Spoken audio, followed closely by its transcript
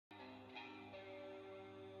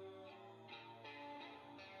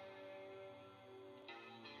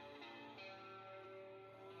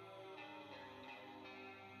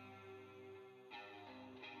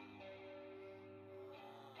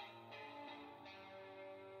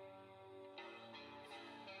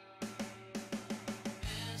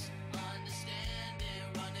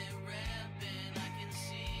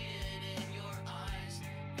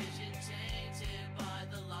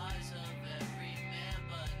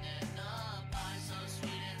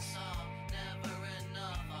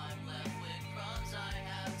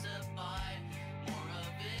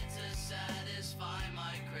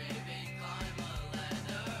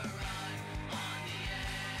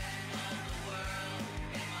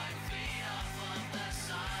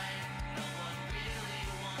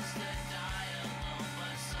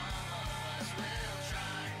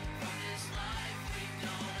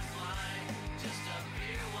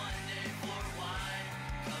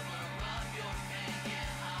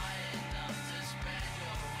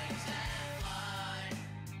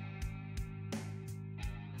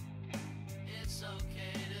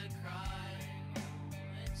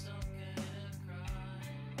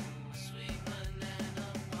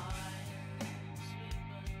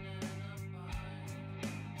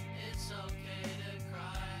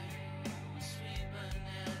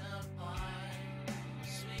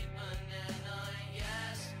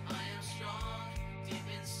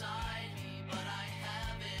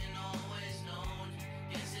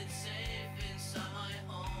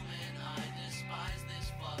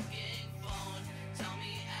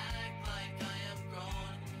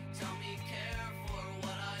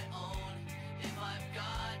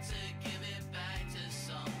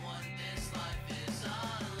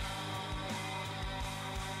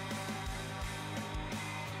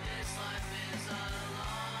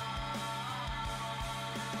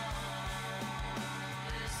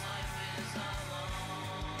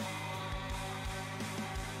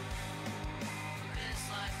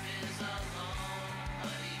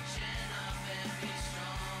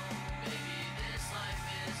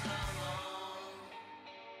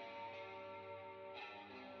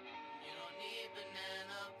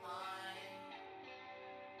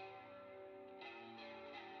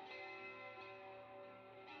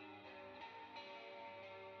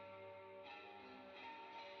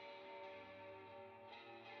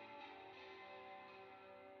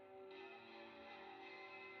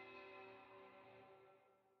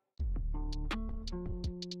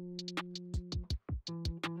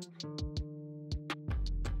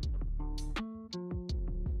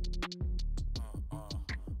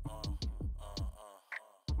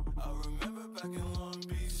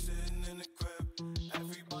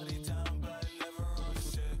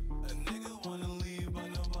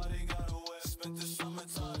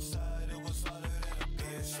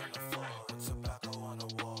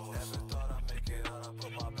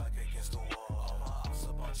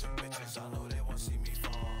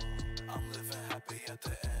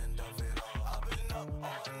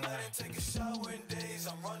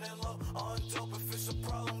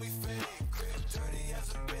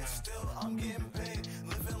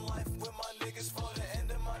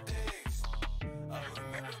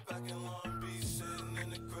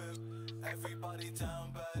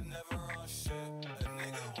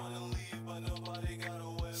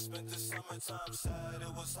Summertime sad,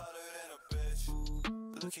 it was hotter than a bitch.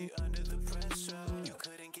 Looking under the pressure, you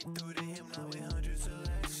couldn't get through to him, not with hundreds of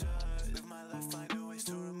lectures. Live my life, find a ways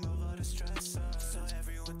to remove all the stress. So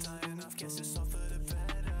everyone dying off, guess it's all for the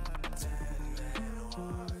better. 10 men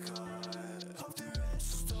walk on, hope the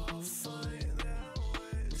rest all find their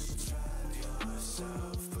ways. Trap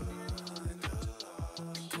yourself behind the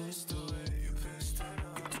log. Pissed the way you pissed it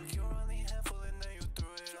off. You took your only handful and then you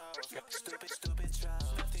threw it off. Stupid child,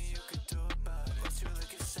 nothing you could do about it. What you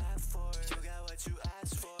looking sad for? You got what you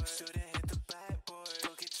asked for. Shouldn't hit the backboard,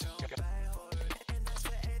 don't get your own back for it. And that's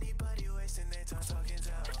for anybody wasting their time talking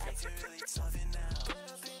down. Acting really tough and now.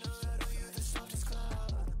 But up in a rattle, you the softest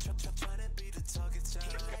cloud. Trying to be the target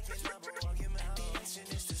child. Keep lacking up, but walk him out. The action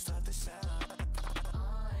is to stop the sound.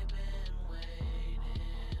 I've been waiting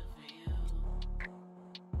for you.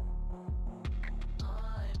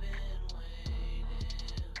 I've been waiting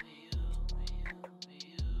for you.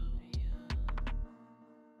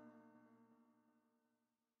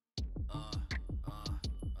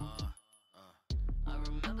 I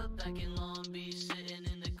remember back in Long Beach, sitting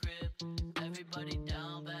in the crib. Everybody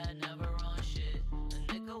down bad, never on shit. A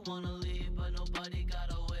nigga wanna leave, but nobody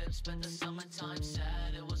got a whip. Spent the summertime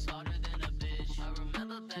sad, it was harder than a bitch. I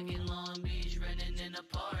remember back in Long Beach, renting an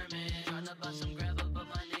apartment. Trying to buy some grabber, but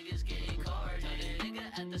my niggas getting carded. Tell the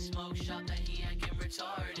nigga at the smoke shop that he acting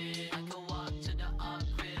retarded. I could walk to the op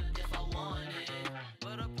crib if I wanted,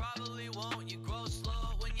 but I probably won't. You grow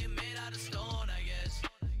slow when you're made out of stone, I guess.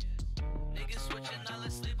 Niggas switching, I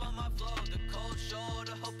let sleep on my flow. The cold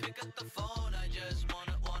shoulder, hope pick up the phone. I just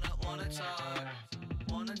wanna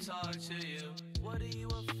talk to you. What are you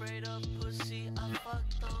afraid of, pussy? I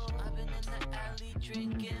fucked though. I've been in the alley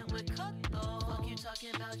drinking with cut though. Fuck you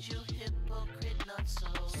talking about, you hypocrite, not so.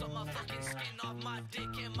 So my fucking skin off my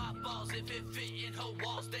dick and my balls. If it fit in her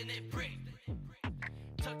walls, then it break.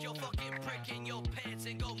 Tuck your fucking prick in your pants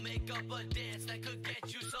and go make up a dance that could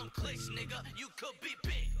get you some clicks, nigga. You could be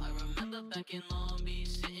big. I remember back in Long Beach,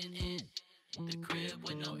 sitting in the crib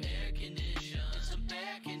with no air condition. It's a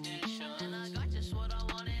bare condition, and I got just what I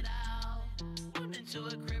wanted out. Went into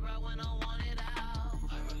a crib right when I wanted out.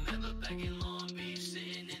 I remember back in Long Beach,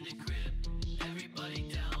 sitting in the crib. Everybody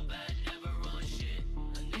down bad, never on shit.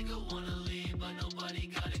 A nigga wanna leave, but nobody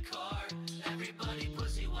got a car. Everybody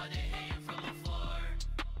pussy while they hating from afar.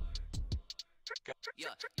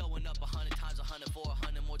 Yeah, throwing up 100 times 104,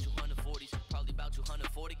 100 more 240s. Probably about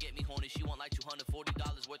 240, get me horny. She want like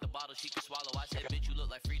 $240 worth of bottles she can swallow. I said, bitch, you look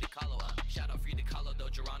like Frida Kahlo. Shout out Frida Kahlo, though,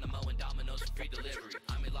 Geronimo and Domino's for free delivery.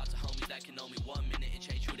 I made lots of homies that can know me 1 minute and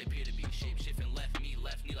change who they appear to be. Shape shifting, left knee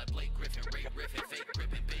like Blake Griffin. Rape riffing, fake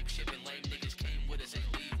gripping, babe shipping. Lame niggas came with us,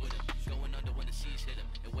 ain't leave with him. Going under when the seas hit him,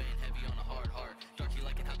 and weighing heavy on a hard heart. Darky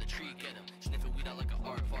liking how the tree get him, sniffing weed out like an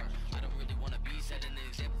art part. I don't really wanna be setting an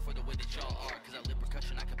example for the way that y'all are. Cause I live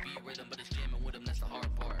percussion, I could beat rhythm, but it's jamming with him, that's the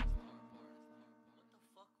hard part. What the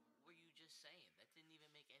fuck were you just saying? That didn't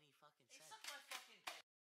even make any fucking sense.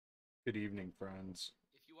 Good evening, friends.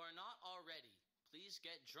 If you are not already, please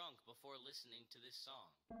get drunk before listening to this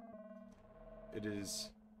song. It is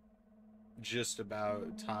just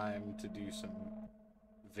about time to do some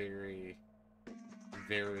very,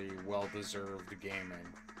 very well-deserved gaming.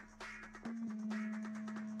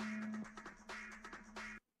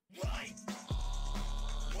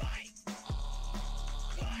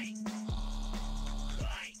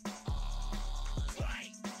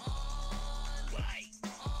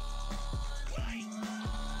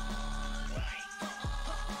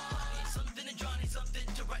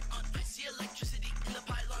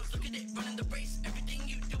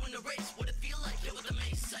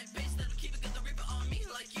 Keep it, got the reaper on me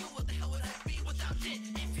like you. What the hell would I be without it?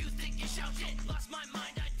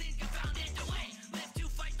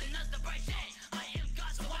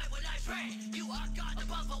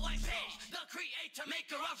 create to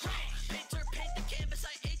make her a rage. Painter, paint the canvas,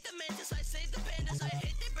 I ate the mantis, I saved the pandas, I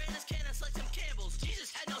hate the branders, cannons like some Campbells.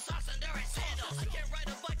 Jesus had no socks under his sandals. I can't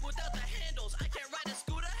ride a bike without the handles. I can't ride a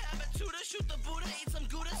scooter, have a tutor, shoot the Buddha, eat some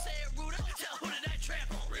Gouda, say it ruder. Tell who did I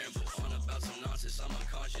trample? Ramble on about some nonsense, I'm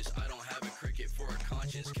unconscious. I don't have a cricket for a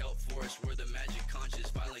conscience. Kelp forest where the magic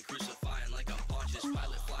conscious. Violent crucifying like I'm Pontius.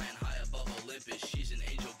 Pilot flying high above Olympus. She's an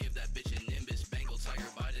angel, give that bitch a nimbus. Bengal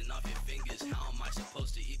tiger biting off your fingers. How am I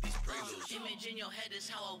supposed to eat these Pringles? Image in your head is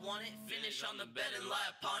how I want it. Finish on the bed and lie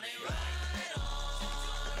upon it. Right on,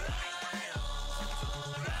 right on.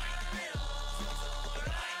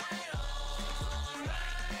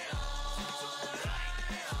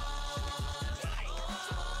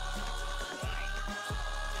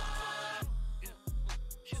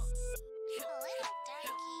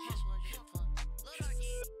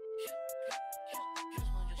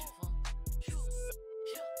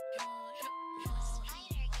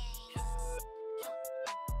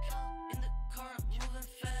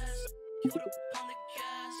 Put up on the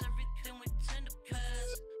gas, everything we tend to pass.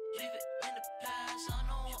 Leave it in the past, I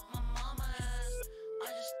know what my mama has. I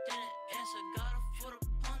just didn't answer, got a foot up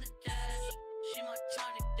on the dash. She my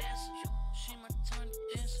tiny dancer, she my tiny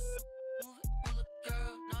dancer. Move it, move it,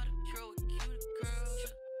 girl, not a girl, a cute girl.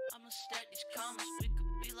 I'ma stack these commas, we could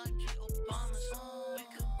be like the Obamas. We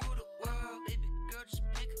could rule the world, baby girl, just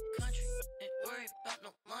pick a country. Ain't worried about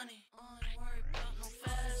no money, ain't worried about no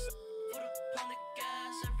fast. Put up on the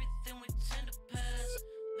gas, everything we tend to pass.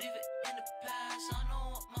 Leave it in the past, I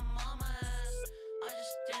know what my mama has. I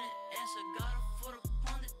just didn't answer, got a foot up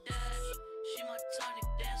on the dash. She my tiny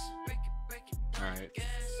dancer, break it down.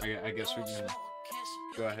 Alright, I guess we can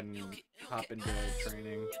go ahead and hop into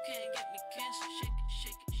training. You can't get me cancer, shake it,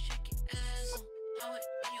 shake it, shake it ass. How it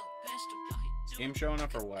in your pistol, how you do Game showing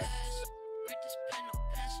up or what? Grip this pen, no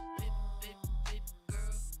pencil, baby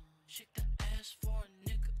girl. Shake that ass for a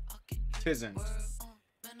nigga, I'll get you. Tisn't.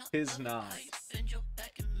 Tis not. Bend your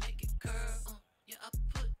back and make it curl. Yeah, I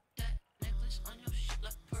put that necklace on your shit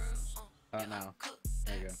like pearls. Oh, yeah, no. I cook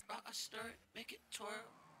There you that go. rock, I stir it, make it twirl.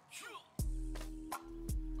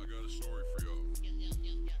 I got a story for y'all,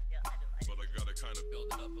 but I gotta kind of build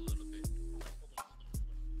it up a little bit.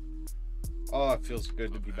 Oh, it feels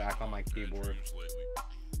good to be back on my keyboard. Dreams lately.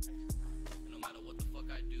 No matter what the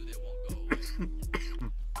fuck I do, they won't go away.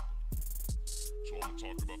 So I'm gonna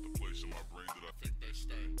talk about the place in my brain that I think They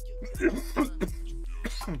stay.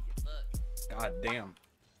 God damn.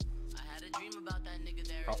 I had a dream about that nigga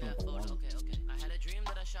there Coughing in that for photo. long. Okay. I had a dream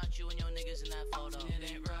that I shot you and your niggas in that photo.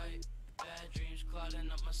 It ain't right. Bad dreams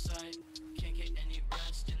clouding up my sight. Can't get any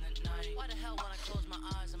rest in the night. Why the hell when I close my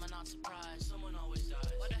eyes am I not surprised? Someone always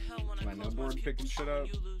dies. Why the hell when I My close my board picking shit up.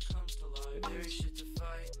 You lose comes to life. It There is. is shit to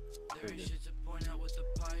fight. There Very is good. shit to point out with the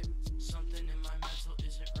pipe. Something in my mental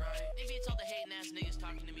isn't right. Maybe it's all the hating ass niggas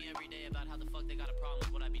talking to me every day about how the fuck they got a problem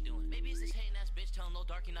with what I be doing. Maybe it's this hating ass bitch telling Lil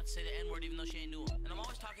Darkie not to say the N-word even though she ain't new him. And I'm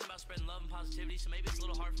always talking about spreading love and positivity, so maybe it's a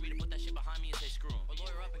little hard for me to put that shit behind me and say screw him. Or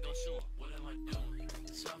lawyer up and go sue him. What am I doing?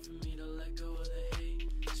 It's hard for me to let go of the hate,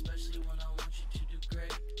 especially when I want you to do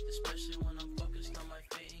great, especially when I'm focused on my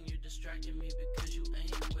fate and you're distracting me because you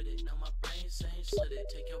ain't with it. Now my brain's saying slit it,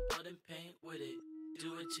 take your blood and paint with it.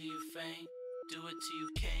 Do it till you faint, do it till you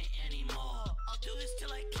can't anymore. I'll do this till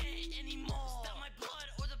I can't anymore. Is that my blood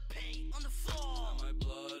or the paint on the floor? My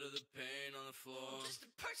blood or the pain on the floor. Just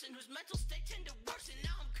a person whose mental state tend to worsen.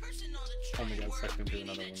 Now I'm cursing on the Oh my track. God, Word second to beanie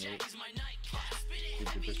another that one, jack right? is my nightcap. Spit it Did you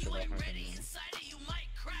heavy, picture you that ain't one ready. thing? Inside it, you might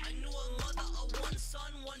crack. I knew a mother of one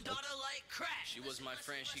son, one daughter like crack. She was my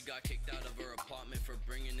friend, she got kicked out of her apartment for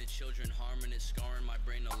bringing the children, harming it, scarring my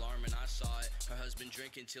brain, alarming. I saw it. Her husband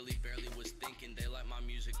drinking till he barely was thinking. They like my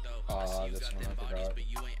music though. I see you this got one them I bodies, forgot. but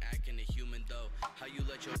you ain't acting a human though. How you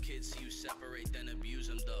let your kids see you separate, then abuse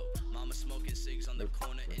them though? Mama smoking cigs on the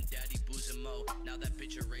corner and daddy boozing mo. Now that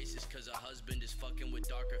bitch a racist, cause her husband is fucking with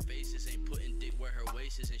darker faces. Ain't putting dick where her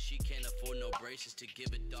waist is, and she can't afford no braces to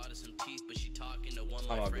give a daughter some teeth. But she talking to one of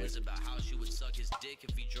my I'm friends ugly. about how she would suck his dick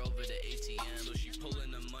if he drove her to ATM. So she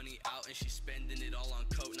pulling the money out and she spending it all on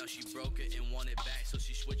coke. Now she broke it and want it back, so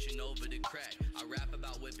she switching over to crack. I rap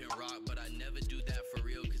about whipping rock, but I never do that for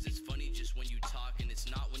real, cause it's funny just when you talk, and it's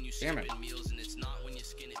not when you Damn it. skipping meals, and it's not when you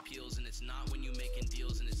skin it peels, and it's not when you making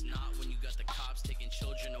deals, and it's not when you got the cops taking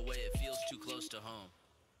children away. It feels too close to home.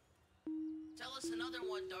 Tell us another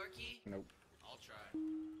one, Darkie. Nope. I'll try.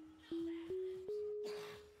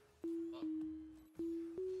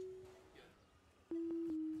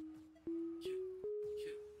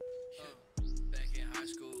 Back in high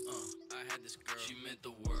school, I had this girl. She meant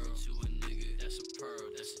the world to a nigga. That's a pearl,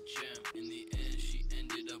 that's a gem. In the end, she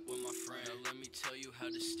ended up with my friend. Now let me tell you how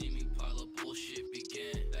the steaming pile of bullshit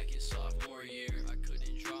began. Back in sophomore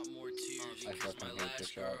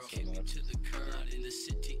for me that. to the curb. Not in the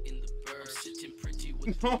city, in the burbs. Sitting pretty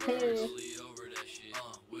with No. the birds. Fully over that shit.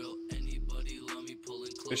 Will anybody love me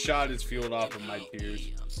pulling close? The shot is fueled off of my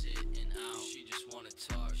tears. I'm sitting out. She just wanna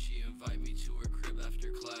talk. She invite me to her crib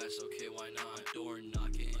after class. Okay, why not? Door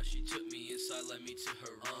knocking. She took me inside, led me to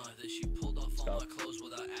her room. Then she pulled off all my clothes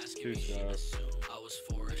without asking me. She assumed I was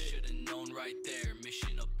for it. Should've known right there.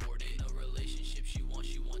 Mission aborted. No relationship. She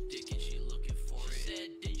want dick and she looking for it. She said,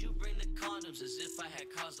 did you bring the condoms? As if I had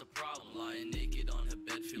caused a problem. Lying naked on her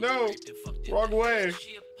bed, feeling No. raped and fucked in Wrong the way. head.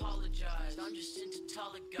 She apologized. I'm just into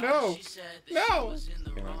taller guys. No. She said that No. she was in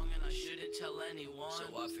the Yeah. wrong and I shouldn't tell anyone. So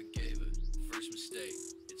I forgave her. First mistake.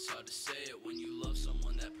 It's hard to say it when you love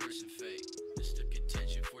someone that person fake. This took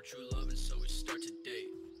attention for true love and so we start to date.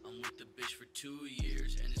 I'm with the bitch for 2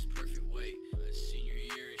 years and it's perfect weight. Senior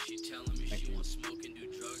year and she telling me she wants smoke and do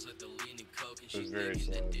drugs like the lean and coke. And she very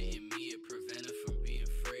thinking that slow, dating me it prevented from being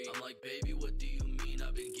free. I'm like, baby, what do you mean?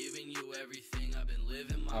 I've been giving you everything. I've been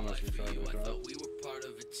living my life for you. I thought we were part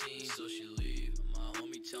of a team. So she leave. My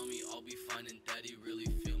homie tell me I'll be fine and daddy really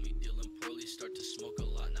feel me. Dealing poorly, start to smoke a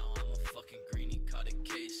lot. Now I'm a fucking greenie. Caught a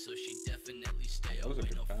case, so she definitely stay That was a away.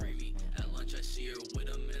 good No pass. free me. At lunch I see her with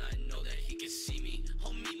him and I know that he can see me.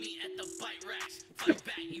 Home meet me at the bite racks. Fight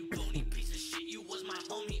back, you bony piece of shit. You was my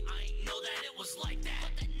homie. I ain't know that it was like that.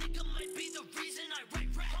 But that nigga might be the reason I write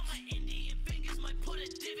rap. My Indian fingers might put a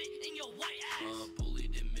divot in your white ass.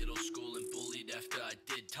 Bullied in middle school and bullied after I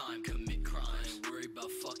did time. Commit crime. I ain't worried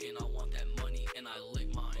about fucking. I want that money and I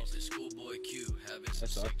lick mine. Off the schoolboy Q, having some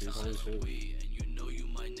That's up, sick dude. times Holy on shit. weed. And you know you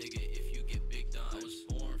my nigga if you get big done. I was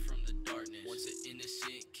born from the darkness. Once an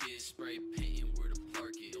innocent kid, spray painting where the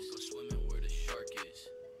park is. Don't go swimming where the shark is.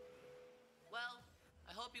 Well,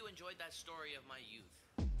 I hope you enjoyed that story of my youth.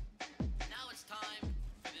 Now it's time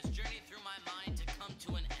for this journey through my mind to come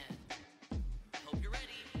to an end. I hope you're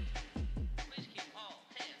ready. Please keep all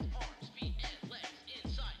hands, arms, feet, and legs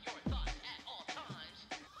inside your thoughts at all times.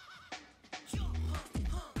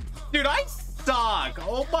 Dude, I suck.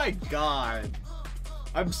 Oh my god.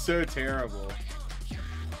 I'm so terrible.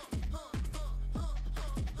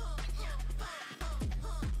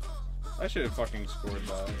 I should have fucking scored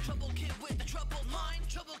that. Trouble kid with the troubled mind,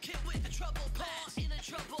 trouble kid with the troubled past. In the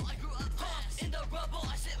trouble I grew up past. In the rubble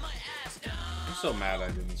I sit my ass down. I'm so mad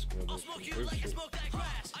I didn't score I'll this. smoke you like I smoke that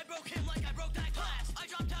grass. I broke him like I broke that glass. I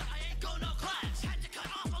dropped out, I ain't go no class. Had to cut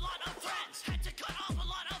off a lot of friends. Had to cut off a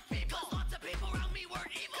lot of people. 'Cause lots of people around me were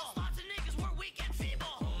evil. 'Cause lots of niggas were weak and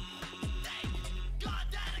feeble. Thank God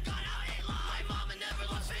that I got out a lie. My mama never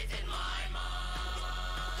lost faith in my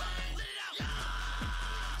mind. Let it out.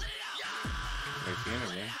 Let it out. Wait, the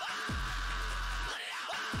interview.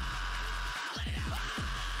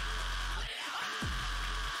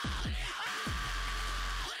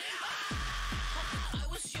 I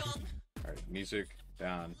was young. Alright, music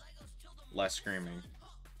down. Less screaming.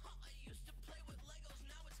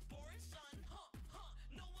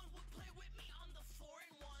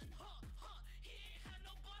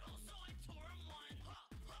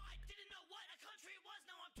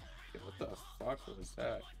 What the fuck was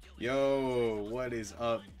that? Yo, what is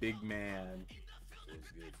up, big man?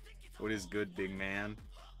 What's good? What is good, big man?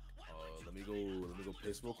 Let me go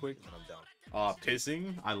piss real quick, and I'm down.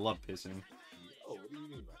 Pissing? I love pissing. Oh, what do you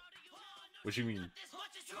mean, man? What you mean?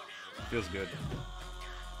 Feels good.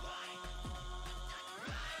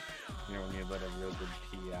 You know when you let a real good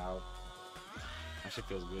pee out. That shit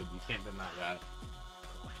feels good. You can't deny that.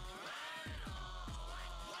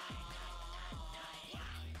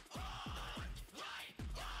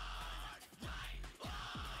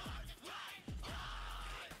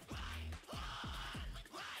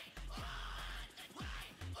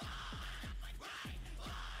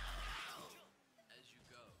 As you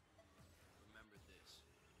go, remember this.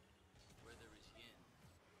 Where there is yin,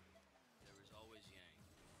 there is always yang.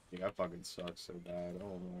 Yeah, that fucking sucks so bad.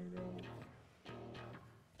 Oh my god.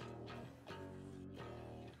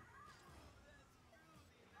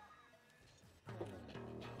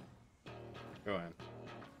 Go in.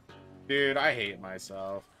 Dude, I hate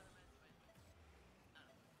myself.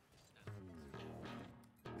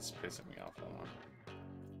 It's pissing me off. Hold on.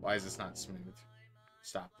 Why is this not smooth?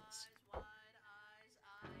 Stop this.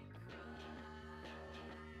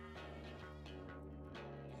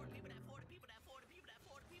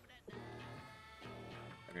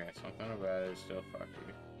 Okay, something about it is still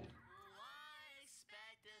fucky.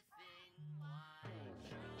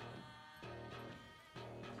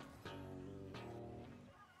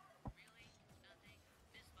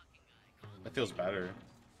 That feels better.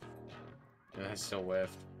 Yeah, that's still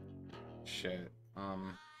whiffed. Shit.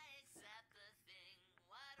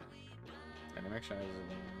 Dynamic shines.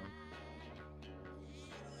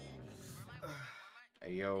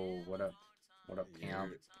 Hey yo, what up? What up,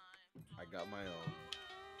 Cam? I got my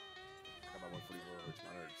 144 hertz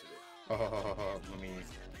monitor today. Oh, let me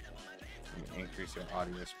increase your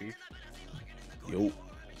audio speed. Yo,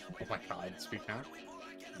 Oh my god, speak now.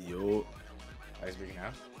 yo, I speak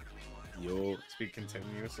now. yo. Speak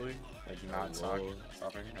continuously, like Hello. not stopping.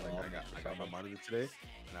 I got my monitor today,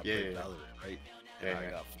 and I Yeah, played yeah. Valorant, right? And Yeah, I yeah.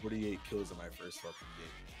 got 48 kills in my first fucking game.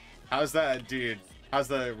 How's that, dude? How's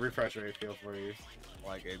the refresh rate feel for you?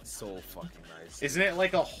 Like, it's so fucking nice. Isn't it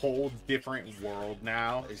like a whole different world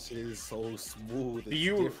now? This shit is so smooth. Do It's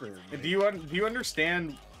you different, man. do you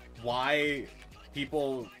understand why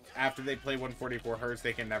people after they play 144 hertz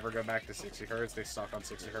they can never go back to 60 hertz? They stuck on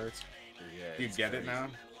 60 hertz. Yeah, Do you it's get it crazy. now?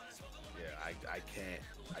 Yeah, I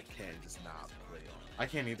can't just not play on. I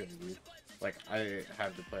can't either, dude. Like I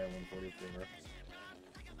have to play on 144.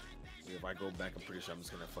 If I go back, I'm pretty sure I'm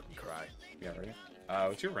just gonna fucking cry. Yeah, right.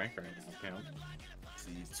 What's your rank right now, Cam?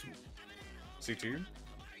 C2. C2?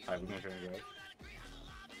 Alright, we're gonna try to go.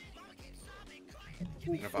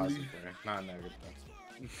 In a positive way, not negative.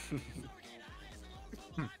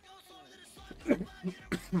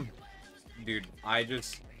 Dude, I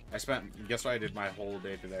spent. Guess what I did my whole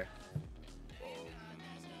day today?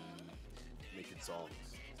 Making songs.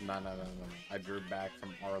 No. I drove back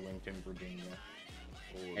from Arlington, Virginia.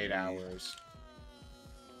 Holy. 8 hours.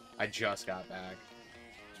 I just got back.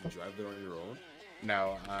 Did you drive there on your own?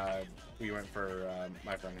 No, we went for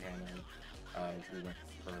my friend Hannah. We went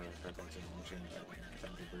for her Thanksgiving luncheon at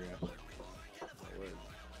Dvrkie. Oh, word.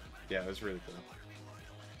 Yeah, it was really cool.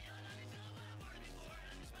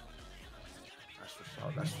 That's what's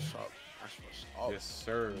up. That's what's up. That's what's up. Yes,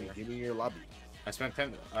 sir. Give me your lobby. I spent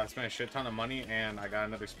a shit ton of money and I got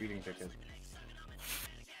another speeding ticket.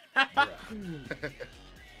 Yeah.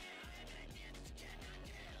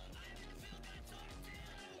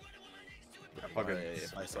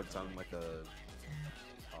 If I start sounding like a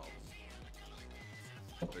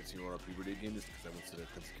 13-year-old puberty game, just because I went to the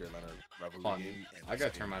North Carolina rivalry Hold on, game. And I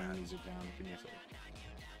gotta turn my mad. music down. Give me a second.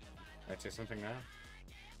 Can I say something now?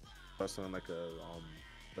 If I sound like a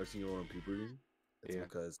 13-year-old in puberty, it's Yeah.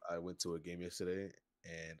 because I went to a game yesterday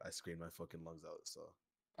and I screamed my fucking lungs out. So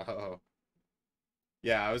Oh.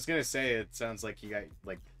 Yeah, I was gonna say it sounds like you got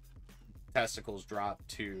like testicles dropped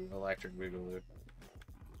to electric boogaloo.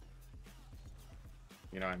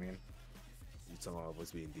 You know what I mean? you talking about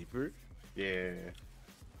what's being deeper? Yeah.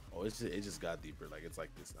 Oh, it just got deeper. Like it's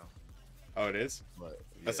like this now. Oh, it is. But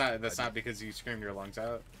That's yeah, not I not because you screamed your lungs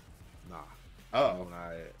out. Nah. Oh, When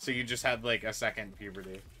I so you just had like a second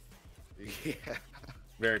puberty. yeah.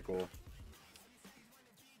 Very cool.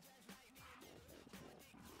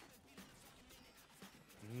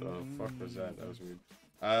 The fuck was that? That was weird.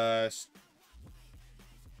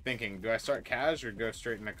 Thinking, do I start cash or go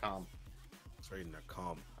straight into comp? Straight in a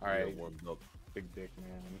calm. All right. Warmed up. Big dick,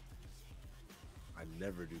 man. I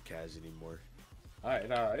never do cash anymore. Alright,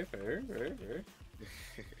 fair.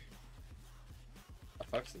 I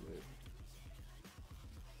fucks with it.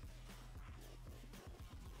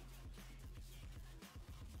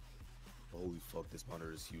 Holy fuck, this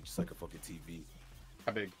monitor is huge. It's like a fucking TV.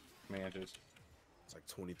 How big? How many inches? It's like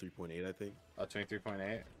 23.8, I think.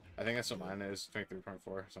 23.8? I think that's what mine is.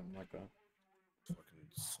 23.4, something like that. It's fucking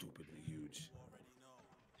stupidly huge.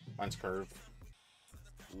 Mine's curved.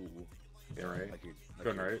 Ooh. Yeah, right. Like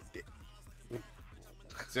Going your right. dick.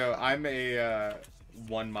 So I'm a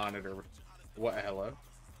one monitor. What? Hello?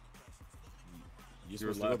 You're You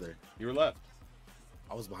were supposed to go left. there. You were left.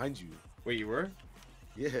 I was behind you. Wait, you were?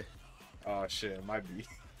 Yeah. Oh shit, it might be.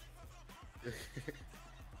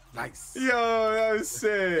 Nice. Yo, that was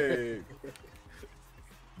sick.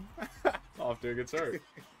 Off to a good start.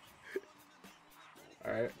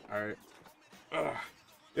 Alright. Ugh.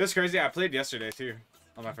 It was crazy. I played yesterday too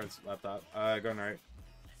on my friend's laptop. Going right.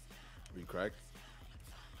 Were you cracked?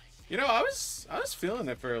 You know, I was feeling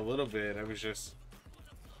it for a little bit. It was just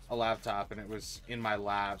a laptop, and it was in my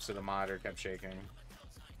lap, so the monitor kept shaking.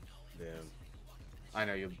 Damn. I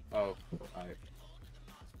know you. Oh,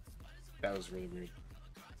 that was really weird.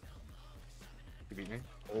 You beat me.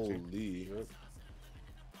 Holy. Yep.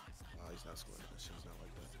 Oh, he's not scoring. That shit's not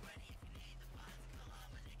like that.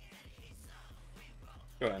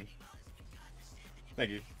 Go ahead. Thank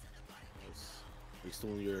you. Nice. Are you still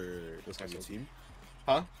in your guy's so- team?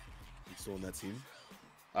 Huh? You still in that team?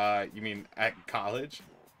 You mean at college?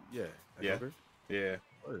 Yeah. At Yeah. Harvard? Yeah,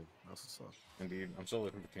 Word. That's what's up. indeed. I'm still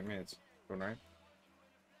looking for teammates. Going right.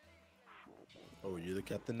 Oh, you're the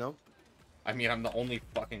captain now? I mean, I'm the only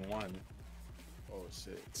fucking one. Oh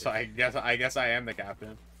shit. So I guess I am the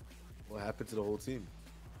captain. What happened to the whole team?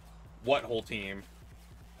 What whole team?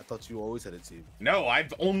 I thought you always had a team. No,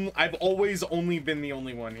 I've always only been the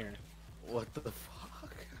only one here. What the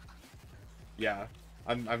fuck? Yeah,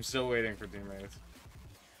 I'm still waiting for teammates.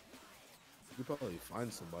 You could probably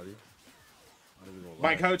find somebody. I don't even know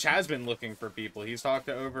My why. coach has been looking for people. He's talked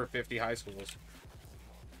to over 50 high schools.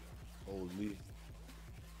 Holy.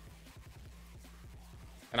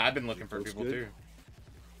 And I've been looking for coach people good? too.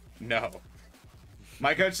 No.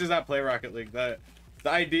 My coach does not play Rocket League. The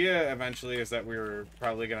idea eventually is that we were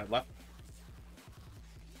probably gonna left.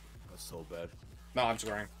 That's so bad. No, I'm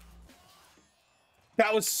scoring.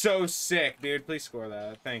 That was so sick, dude. Please score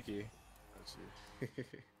that. Thank you. That's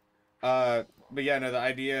it. But yeah, no, the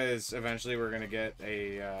idea is eventually we're gonna get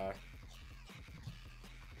a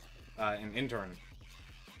an intern.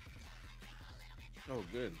 Oh,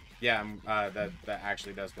 good. Yeah, that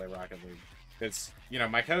actually does play Rocket League. It's, you know,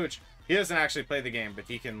 my coach, he doesn't actually play the game, but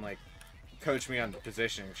he can like coach me on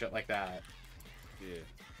positioning, shit like that. Yeah.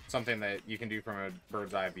 Something that you can do from a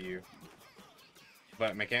bird's eye view.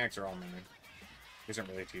 But mechanics are all me. He isn't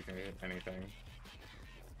really teaching me anything.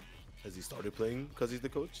 Has he started playing because he's the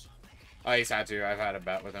coach? Oh, he's had to. I've had a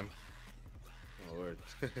bet with him. Oh, word.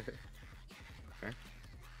 Okay.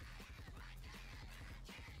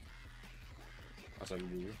 Also,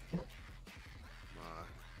 you. Nah,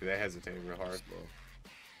 They hesitate real hard. slow.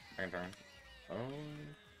 I can turn. Oh.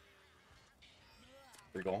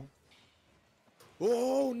 Free goal.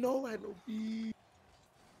 Oh, no, I had no beat.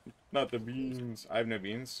 Not the beans. I have no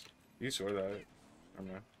beans. You swear that. I'm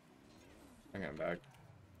not. I'm getting back.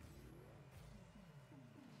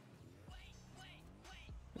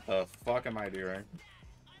 What the fuck am I doing?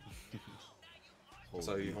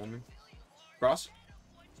 So you hold me? Cross?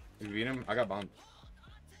 You beat him? I got bombed.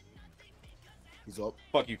 He's up.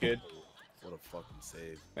 Fuck you, kid. What a fucking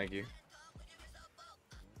save. Thank you.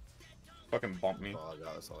 Fucking bump me. That's all I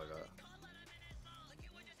got. That's all I got.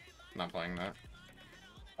 Not playing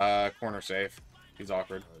that. Corner safe. He's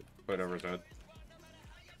awkward. Put it over his head.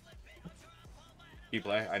 Keep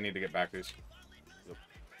play. I need to get back these. Yep.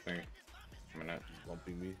 Thank you. A minute. He's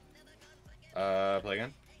bumping me. Play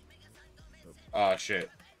again. Oh shit.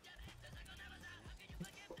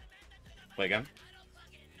 Play again.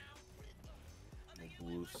 No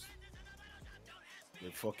boost.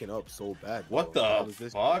 They're fucking up so bad. What bro. How the is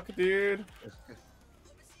this? fuck, dude?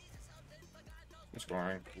 I'm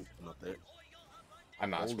scoring. Oop, I'm not there. I'm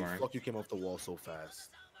not Holy scoring. fuck, you came off the wall so fast.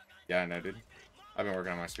 Yeah, I know, dude. I've been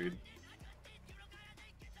working on my speed.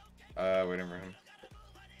 Waiting for him.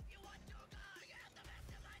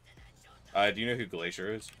 Do you know who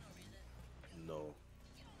Glacier is? No.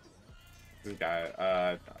 This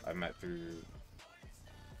guy, I met through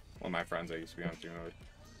one of my friends I used to be on team with.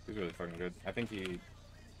 He's really fucking good. I think he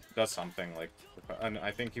does something like, and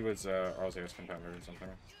I think he was Arlzeus contender or something.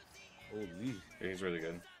 Holy. Yeah, he's really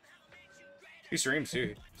good. He streams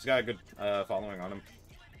too. He's got a good following on him.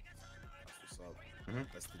 That's what's up. Mhm.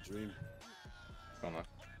 That's the dream. Don't know.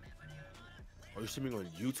 Oh, you're streaming on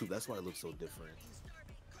YouTube. That's why it looks so different.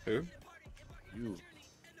 Who? You.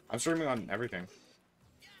 I'm streaming on everything.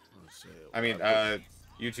 Oh, shit. I mean,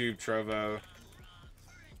 YouTube, Trovo.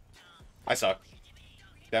 I suck.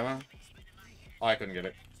 Demo? Oh, I couldn't get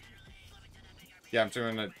it. Yeah, I'm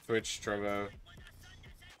doing a Twitch, Trovo,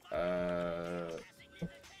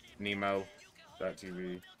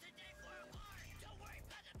 Nemo.tv.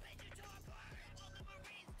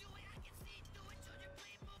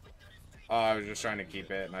 Oh, I was just trying to keep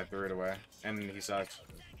it and I threw it away. And he sucks.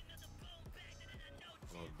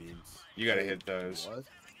 Oh, beans. You gotta hit those. What?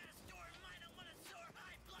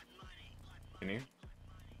 Can you?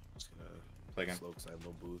 Just gonna Play again. slow because I have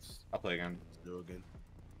no boots. I'll play again. Zero again.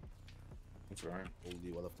 I'm sorry.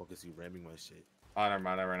 Holy, why the fuck is he ramming my shit? Oh, never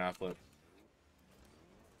mind. I ran out flip.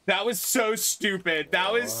 That was so stupid.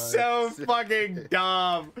 That was so fucking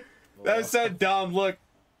dumb. That was so dumb. Look,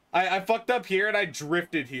 I fucked up here and I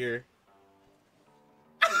drifted here.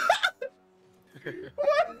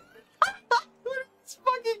 What? What are these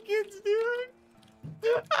fucking kids doing?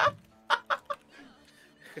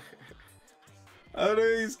 I don't know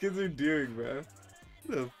what these kids are doing, bro.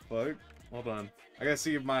 What the fuck? Hold on. I gotta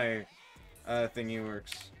see if my thingy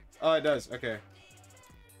works. Oh, it does. Okay.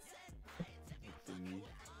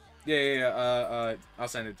 Yeah. I'll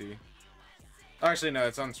send it to you. Oh, actually, no,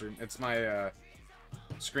 it's on stream. It's my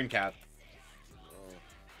screen cap.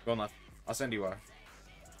 Go on left. I'll send you a.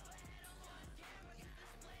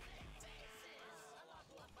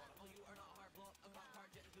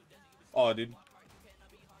 Oh, dude.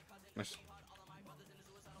 Nice.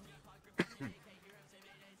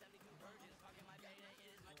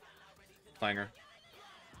 Clanger.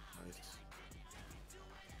 Nice.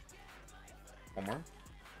 One more.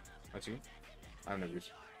 That's you. I have no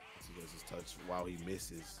boost. He does his touch. Wow, he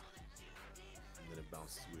misses. And then it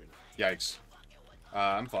bounces weird. Yikes.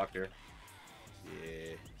 I'm clocked here.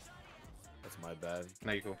 Yeah. That's my bad.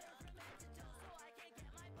 No, you cool.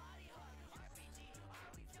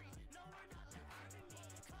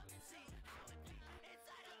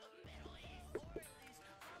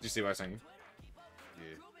 Did you see what I sent you?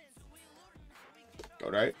 Yeah. Go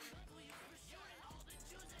right.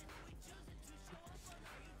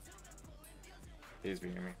 He's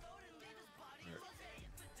beating me.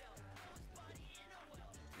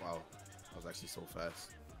 Wow. That was actually so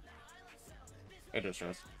fast. It just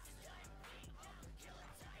shows.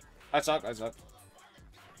 I suck.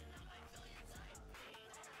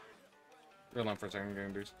 Real on for a second,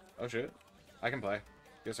 getting boost. Oh shit. I can play.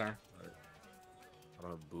 Yes, sir. Alright. I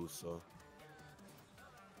don't have boost, so.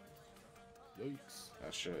 Yikes.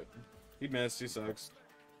 Oh shit. He missed. He sucks.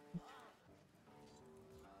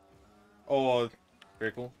 Oh,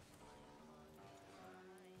 very cool.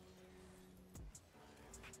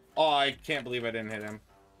 Oh, I can't believe I didn't hit him.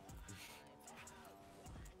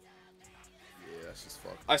 Yeah, that's just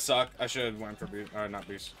fucked. I suck. I should have went for boost. Or not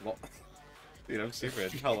boost. Well, dude, I'm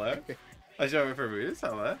stupid. Hello? I should have went for boost.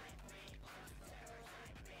 Hello?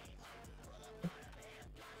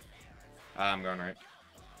 I'm going right.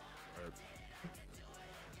 Alright.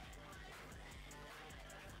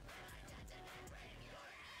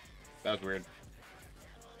 That was weird.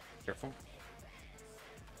 Careful.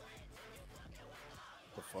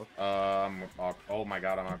 The fuck? Oh my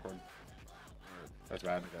god, I'm awkward. Alright. That's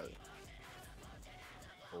bad. I got it.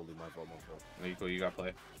 Holy, my fault. No, you cool, you gotta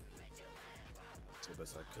play. That's the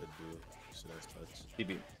best I could do. Shit, nice touch. He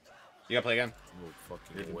beat. You gotta play again. No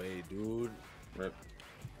fucking way, dude. Rip.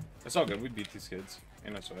 It's all good, we beat these kids.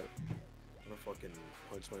 Ain't no sweat. I'm gonna fucking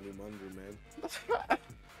punch my new monitor, man.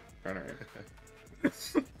 Alright.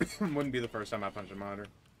 Wouldn't be the first time I punch a monitor.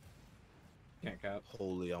 Can't cap.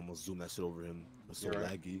 Holy, I almost zoomed that shit over him. It's so You're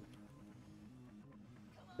right. laggy.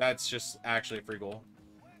 That's just actually a free goal.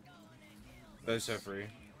 That is so free.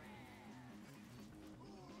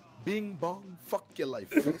 Bing bong, fuck your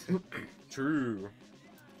life. True.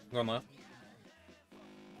 Going left.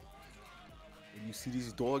 And you see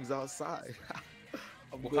these dogs outside.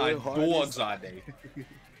 I'm What going kind hard of dogs inside. are they?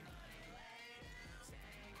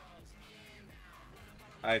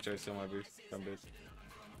 I tried to steal my boost. Dumb bitch.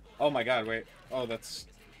 Oh my god, wait. Oh, that's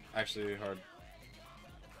actually hard.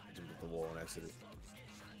 I jumped at the wall on accident.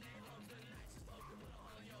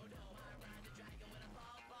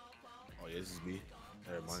 Oh yeah, this is me.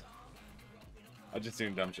 Never mind. I just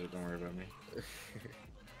seen dumb shit, don't worry about me. I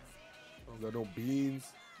don't got no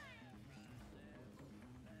beans.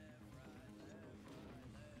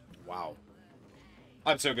 Wow.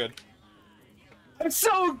 I'm so good. I'm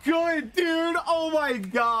so good, dude! Oh my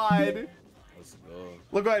god! Let's go.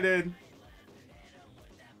 Look what I did.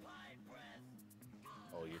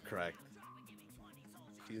 Oh, you're cracked.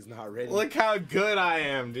 He's not ready. Look how good I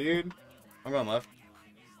am, dude. I'm going left.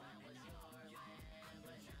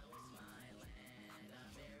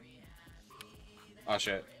 Oh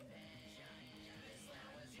shit.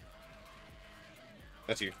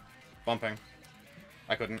 That's you. Bumping.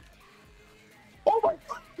 I couldn't. Oh my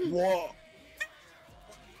god! Whoa.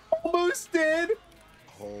 Almost did!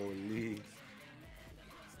 Holy.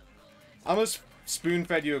 I almost spoon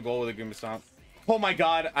fed you a goal with a Goomba Stomp. Oh my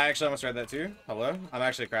god, I actually almost read that too. Hello? I'm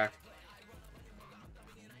actually cracked.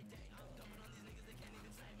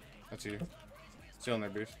 That's you. Stealing their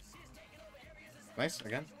boost. Nice,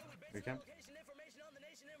 again. We can.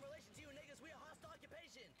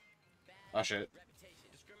 Oh shit.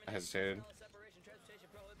 I hesitated.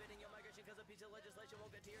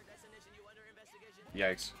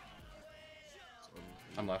 Yikes.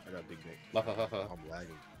 I'm left. I got big neck. Left. I'm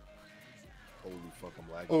lagging. Holy fuck,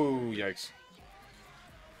 I'm lagging. Oh, yikes.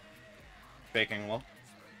 Baking low.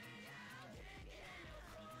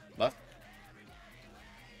 Left.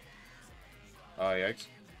 Oh, yikes.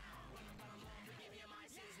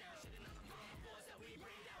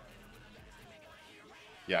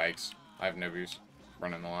 Yikes. I have no boost.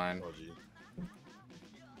 Running the line. Oh, gee.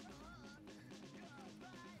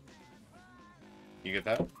 You get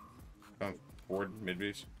that? Going forward, mid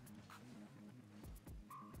boost.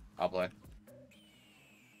 I'll play.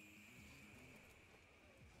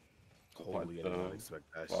 Holy, I did not expect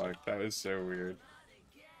that shit. Fuck, that was so weird.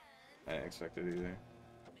 I didn't expect it either.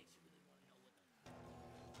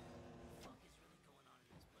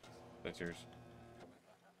 That's yours.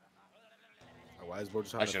 Why is bro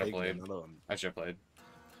just trying I to should have fake me? played. No, I should have played.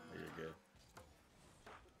 you're good.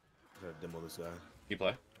 I'm gonna demo this guy. You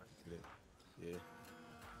play?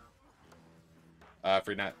 Yeah.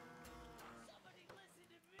 Free net.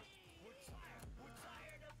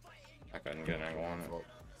 I couldn't get an angle on it. Fault.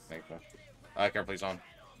 Thank you. Care, please, on.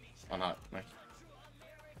 On hot. Nice.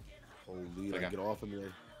 Holy, Okay. like, get off of me.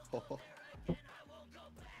 Like,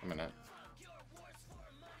 I'm in it.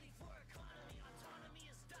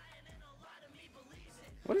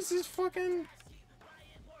 What is this fucking...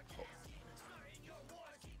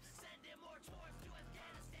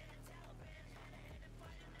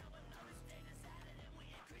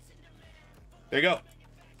 There you go.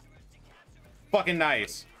 Fucking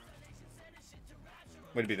nice.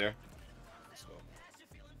 Way to be there. let's go.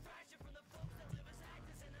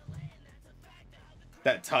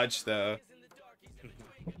 That touch, though.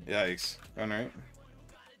 Yikes. Going right.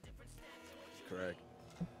 Correct.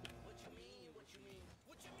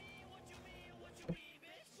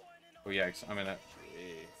 Oh, yikes. I'm in it.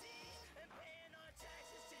 Yeah.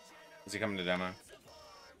 Is he coming to demo?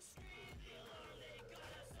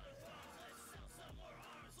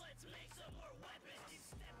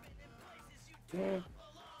 Yeah.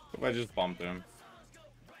 I just bumped him.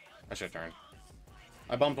 I should turn.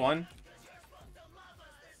 I bumped one.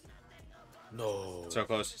 No. So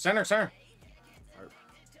close. Center, center.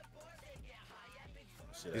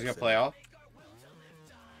 Shit, He's I gonna said play it. off.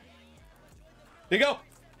 There you go.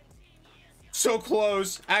 So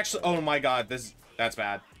close. Actually, oh my god, that's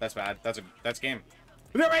bad. That's bad. That's game.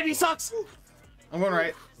 No, right, he sucks. I'm going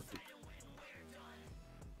right.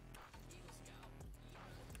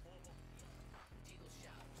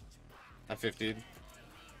 I 50'd.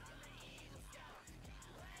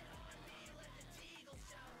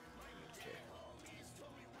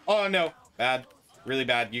 Oh no, bad. Really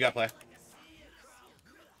bad. You got play.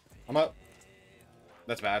 I'm up.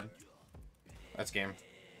 That's bad. That's game.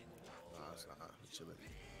 Nah, it's not. I'm chilling.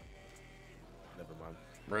 Never mind.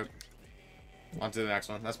 Rip. On to the next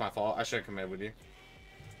one. That's my fault. I should have committed with you.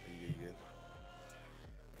 You good?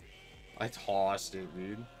 I tossed it,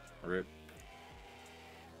 dude. Rip.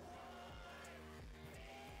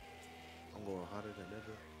 I'm going hotter than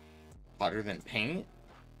ever. Hotter than paint?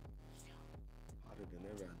 Hotter than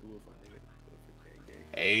ever. I do it for nigga. Perfect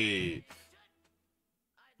gang. Hey.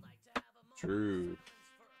 True.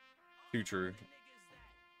 Too true.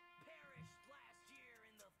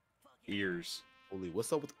 Ears. Holy,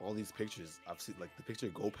 what's up with all these pictures? I've seen like the picture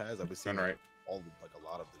go past. I've been seeing Going right. all like a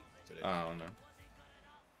lot of them today. I don't know.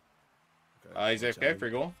 Okay, He's AFK. challenge. Free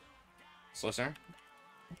goal. Slow center.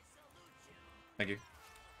 Thank you.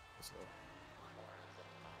 Let's go.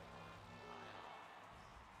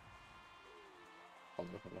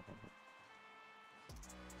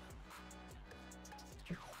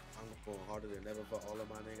 I'm going harder than ever for all of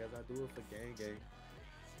my niggas. I do it for gang gang.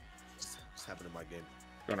 What's happening in my game?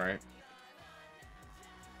 Going right.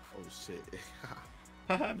 Oh shit.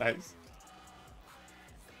 Nice.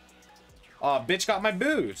 Oh, bitch got my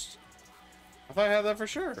boost. I thought I had that for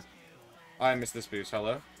sure. Oh, I missed this boost.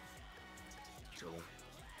 Hello. Chilling.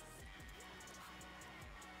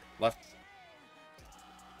 Left.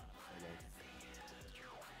 Hello.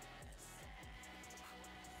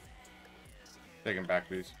 Taking back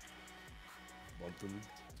boost. Bumped him.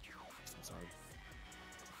 I'm sorry.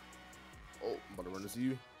 Oh, I'm about to run into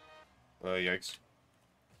you. Yikes.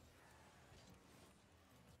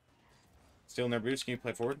 Stealing their boost. Can you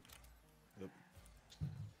play forward? Yep.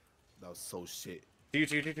 That was so shit. Two.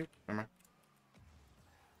 Never mind.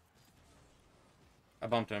 I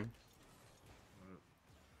bumped him.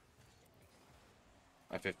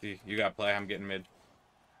 I 50. You got play. I'm getting mid.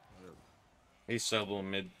 Yep. He's so little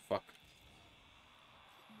mid. Fuck.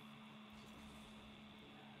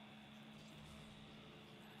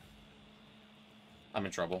 I'm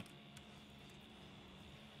in trouble.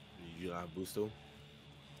 You don't have boost too?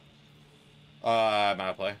 I'm out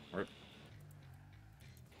of play. Rip.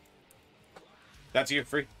 That's you.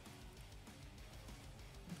 Free.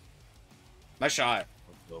 Nice shot.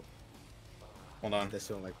 Let's go. Hold on. That's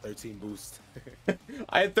showing like 13 boost.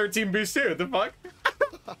 I had 13 boosts too. What the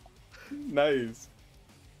fuck? Nice.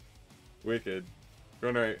 Wicked.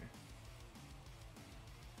 Going right.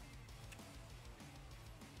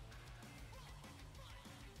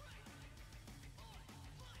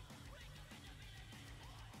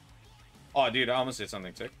 Oh, dude, I almost did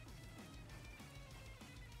something sick.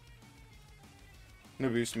 No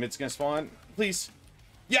boost. Mid's gonna spawn. Please.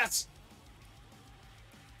 Yes!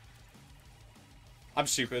 I'm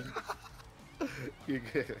stupid. You're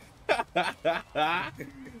good.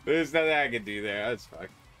 There's nothing I can do there. That's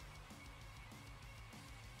fucked.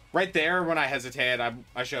 Right there, when I hesitated,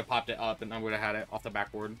 I should have popped it up and I would have had it off the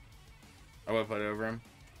backboard. I would have put it over him.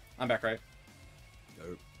 I'm back right.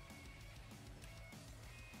 Nope.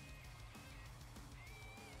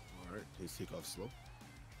 Alright, please take off slow.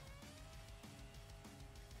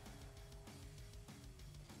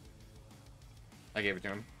 I gave it to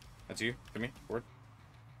him. That's you. To me. Forward.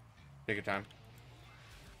 Take your time.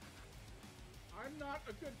 I'm not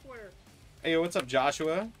a good player. Hey, yo, what's up,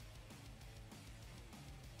 Joshua?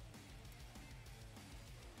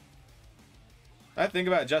 I think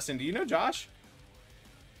about it, Justin. Do you know Josh?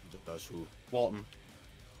 Josh who? Walton.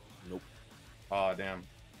 Nope. Oh, damn.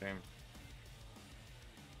 Damn.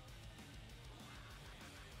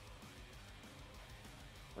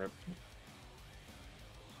 Rip.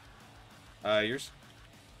 Yours?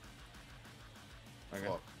 Okay.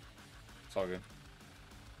 Fuck. It's all good.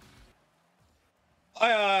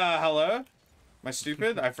 Hello? Am I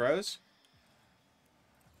stupid? I froze?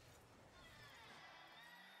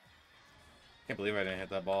 Can't believe I didn't hit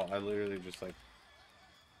that ball. I literally just like...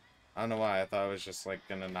 I don't know why. I thought I was just like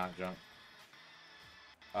gonna not jump.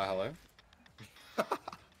 Hello?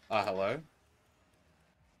 Hello?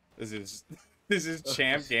 This is... This is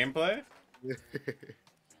champ gameplay?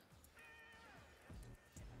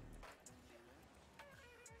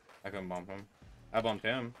 I couldn't bump him. I bumped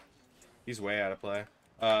him. He's way out of play.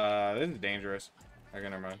 This is dangerous. Okay,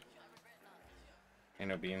 never mind. Ain't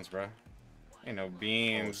no beans, bro. Ain't no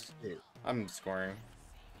beans. Oh, shit. I'm scoring.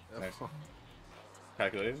 Nice.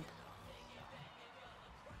 Calculated.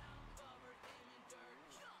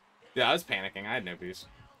 Yeah, I was panicking. I had no peace.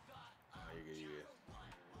 Oh, you're good, you're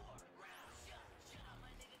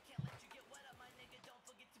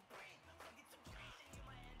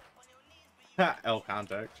good. L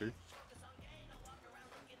contact, true.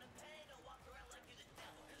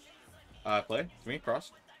 Play. It's me,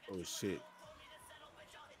 cross. Oh shit.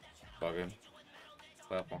 It's all good.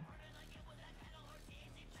 Play up one.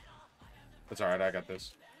 That's alright, I got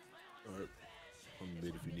this. Alright. I'm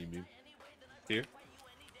mid if you need me. Here.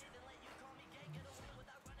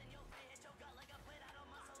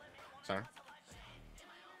 Center.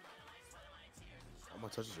 All my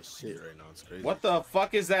touches are shit right now. It's crazy. What the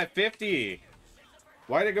fuck is that 50?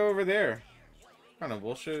 Why'd it go over there? Kind of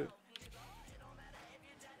bullshit.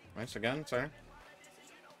 Nice again, sorry.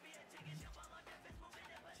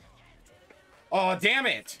 Oh, damn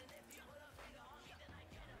it!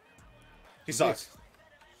 He sucks.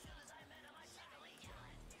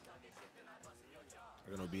 I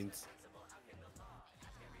got no beans.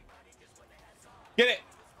 Get it!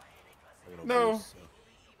 I got No. boost, so.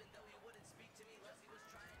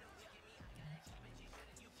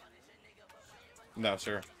 No,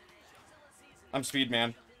 sir. I'm speed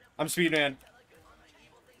man. I'm speed man.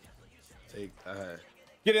 Take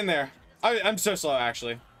Get in there. I'm so slow,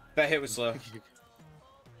 actually. That hit was slow.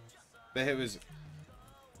 That hit was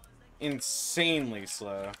insanely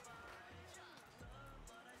slow.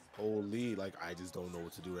 Holy, like I just don't know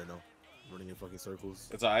what to do right now. I'm running in fucking circles.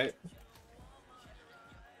 It's alright.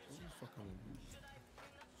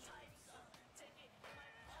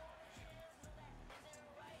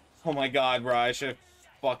 Oh my god, bro. I should have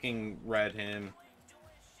fucking read him.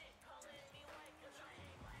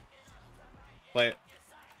 Play it.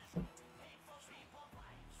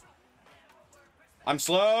 I'm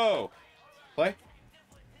slow. Play.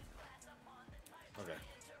 Okay.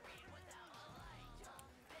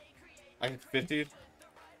 I hit 50.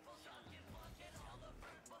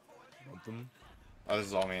 Bump them. Oh, this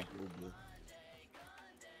is all me. Little blue.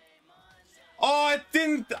 Oh, it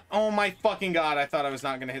didn't. Oh my fucking god. I thought I was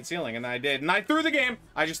not going to hit ceiling, and I did. And I threw the game.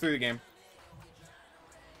 I just threw the game.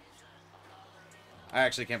 I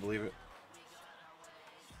actually can't believe it.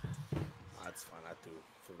 That's fine. I threw.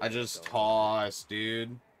 I just tossed,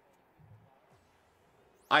 dude.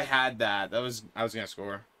 I had that. I was gonna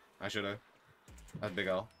score. I should have. That's big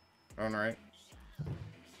L. Going right.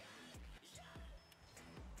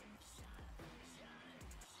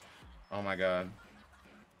 Oh my god.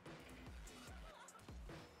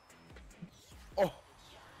 Oh.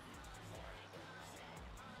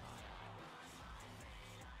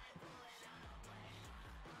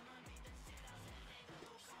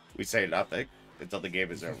 We say nothing until the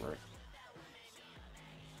game is over.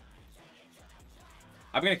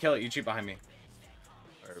 I'm gonna kill it. You cheat behind me.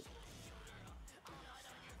 Alright.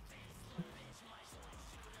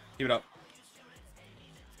 Keep it up.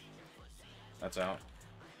 That's out.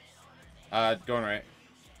 Going right.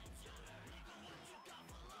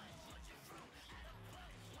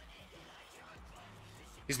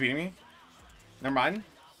 He's beating me. Never mind.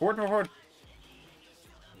 Forward, forward.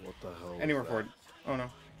 What the hell? was Anywhere that? forward. Oh no.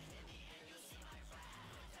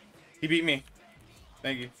 He beat me.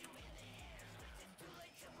 Thank you.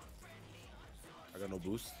 I got no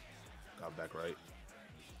boost. Got back right.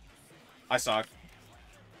 I suck.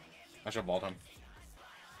 I should have balled him.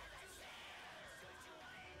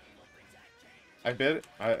 I bit it.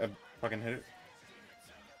 I fucking hit it.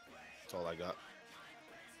 That's all I got.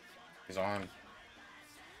 He's on.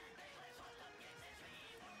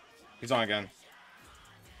 He's on again.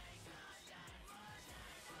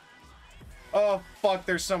 Oh, fuck.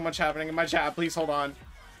 There's so much happening in my chat. Please hold on.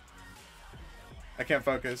 I can't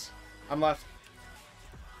focus. I'm left.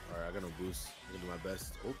 Alright, I got no boost. I'm gonna do my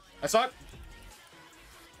best. Oh, I suck.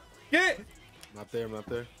 Get it. not there, not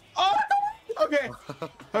there. Oh, okay.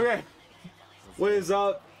 Okay. What is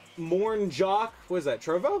up? Morn Jock. What is that?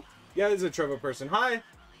 Trovo? Yeah, this is a Trovo person. Hi.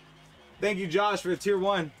 Thank you, Josh, for the tier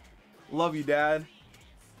 1. Love you, Dad.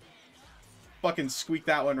 Fucking squeak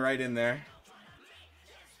that one right in there.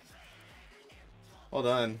 Well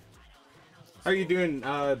done. How are you doing,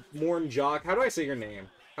 Morn Jock? How do I say your name?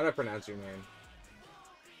 How do I pronounce your name?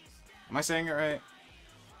 Am I saying it right?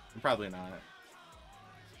 I'm probably not.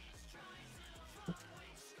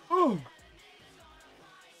 Oh.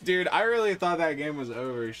 Dude, I really thought that game was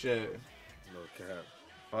over. Shit. No cap.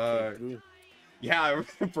 Fuck. Yeah,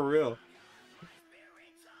 for real.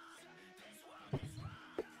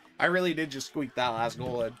 I really did just squeak that last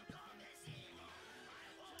goal in.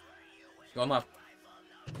 Going left.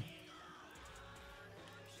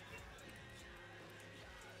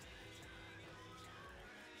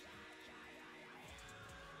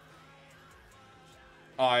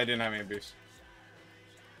 Oh, I didn't have any boost.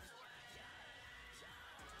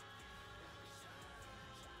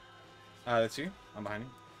 That's you. I'm behind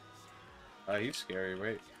you. He's scary.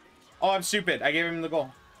 Wait. Oh, I'm stupid. I gave him the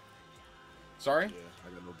goal. Sorry? Yeah,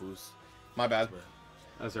 I got no boost. My bad. But,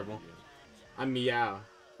 That's terrible. yeah. I'm Meow.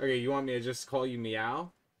 Okay, you want me to just call you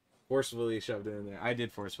Meow? Forcefully shoved it in there. I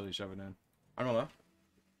did forcefully shove it in. I don't know.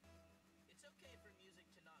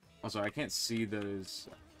 Also, I can't see those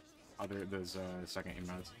second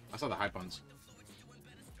emails. I saw the hype ones.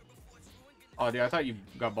 Oh, dude, I thought you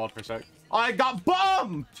got balled for a sec. Oh, I got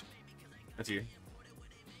bumped! That's you.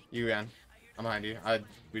 You, Ian. I'm behind you.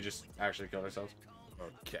 We just actually killed ourselves.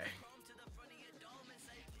 Okay.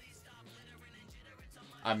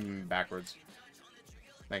 I'm backwards.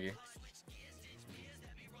 Thank you.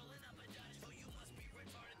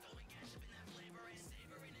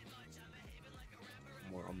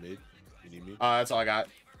 More on mid. You need me? That's all I got.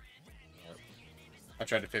 I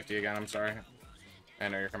tried to 50 again. I'm sorry. I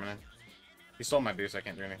know you're coming in. He stole my boost. I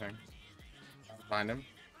can't do anything. Find him.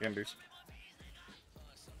 Get him boost.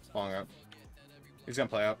 Falling up. He's gonna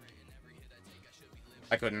play up.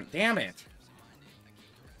 I couldn't. Damn it.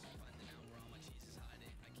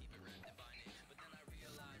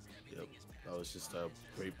 Yep. That was just a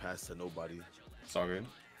great pass to nobody. It's all good.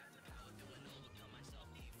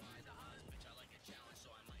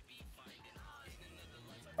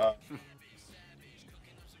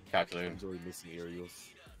 Calculated. Enjoy missing aerials.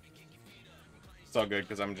 It's all good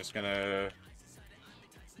because I'm just gonna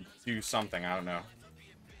do something. I don't know.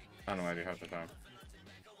 I don't know what I do half the time.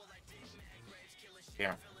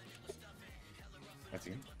 Yeah. That's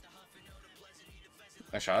you.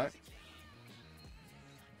 I shot it.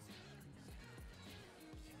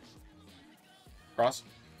 Cross.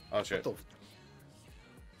 Oh shit. What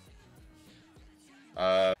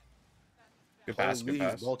Good pass. Holy, Good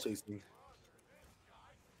pass. he's ball chasing.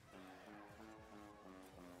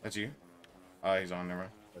 That's you. Oh, he's on. Never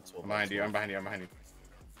mind. That's I'm behind you. I'm behind you. I'm behind you.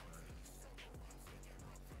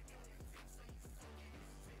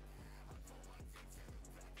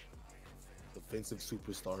 Defensive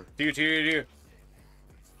superstar. Do.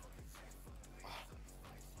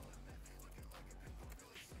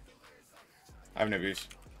 I have no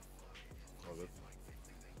boost. All good.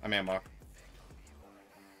 I'm amok.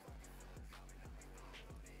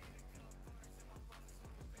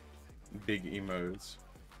 Big emotes.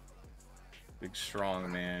 Big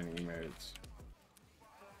strong man emotes.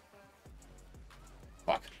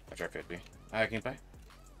 Fuck. I tried 50. I can't play.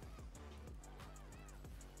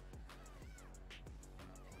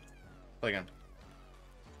 Play again.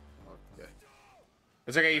 Okay.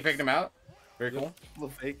 It's okay, you faked him out. Very cool. Little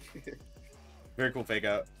fake. Very cool fake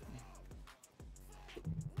out.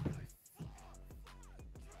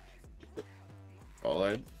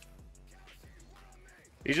 Solid.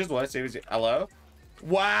 He just was. He was. Hello?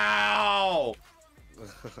 Wow!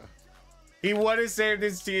 He would have saved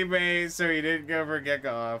his teammate, so he didn't go for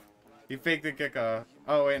kickoff. He faked the kickoff.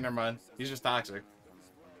 Oh, wait, never mind. He's just toxic.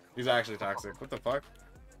 He's actually toxic. What the fuck?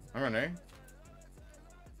 I'm running.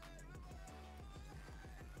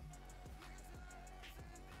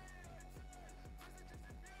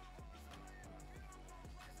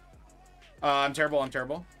 I'm terrible. I'm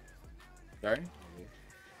terrible. Sorry.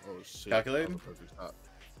 Oh shit. Calculated? That was a perfect shot.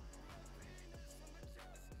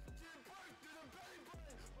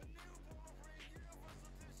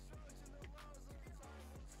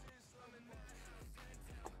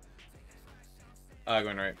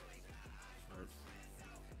 Going right.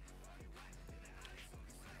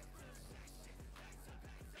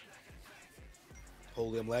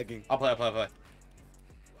 Holy, I'm lagging. I'll play.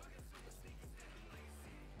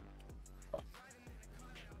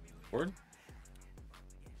 Word?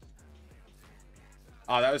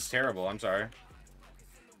 Oh, that was terrible. I'm sorry.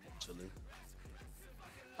 Chilling.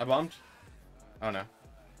 I bumped? Oh, no.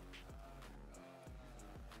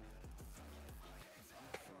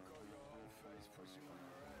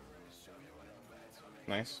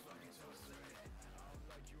 Nice.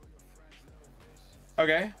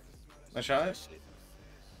 Okay. Nice shot.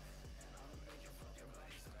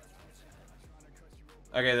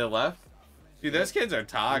 Okay, the left. Dude, those kids are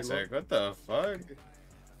toxic. What the fuck?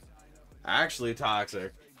 Actually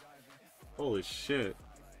toxic. Holy shit.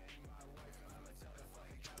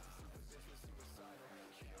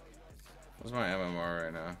 What's my MMR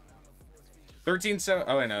right now? 13-7.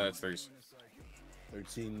 Oh, wait, no, that's threes.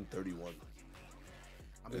 1331.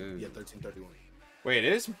 I mean, yeah, 1331. Wait,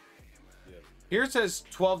 it is? Yeah. Here it says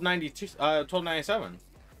 1292, 1297.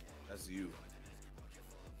 That's you.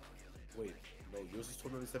 Wait, no, yours is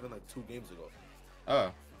 1297 like 2 games ago.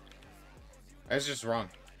 Oh. That's just wrong.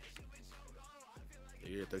 Yeah,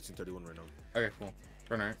 you're at 1331 right now. Okay, cool.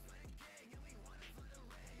 Good night.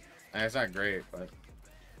 It's not great, but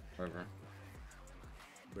whatever.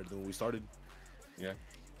 Better than when we started. Yeah.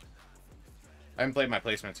 I haven't played my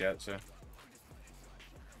placements yet, so.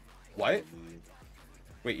 What?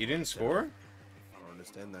 Wait, you didn't score? I don't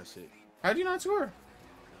understand that shit. How'd you not score?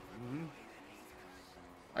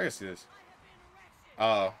 I can see this.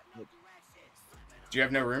 Oh. Do you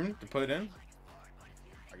have no room to put it in?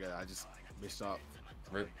 I just missed out.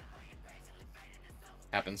 Rip.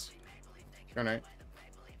 Happens. Good night.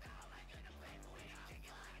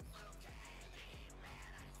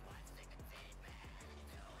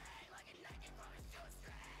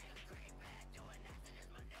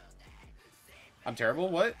 I'm terrible?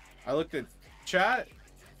 What? I looked at chat.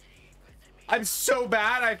 I'm so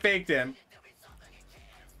bad I faked him.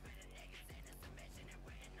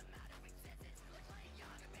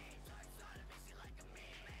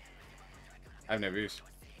 I have no views.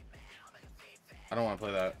 I don't want to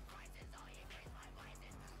play that.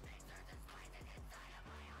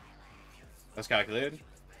 That's calculated?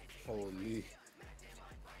 Holy.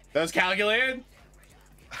 That was calculated?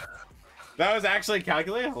 That was actually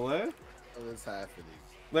calculated? Hello? What's happening?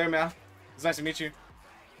 Later, Mal. It's nice to meet you.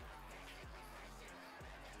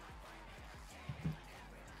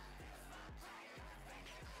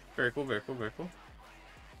 Very cool, very cool, very cool.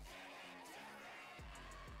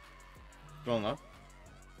 Going low.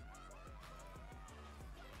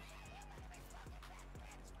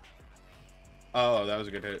 Oh, that was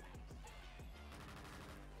a good hit.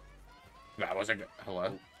 That was a good... Hello?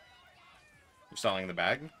 You're selling the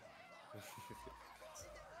bag?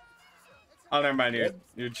 Oh, never mind.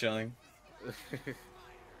 You're chilling.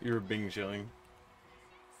 You were being chilling.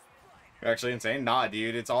 You're actually insane? Nah,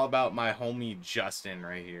 dude. It's all about my homie Justin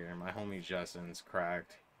right here. My homie Justin's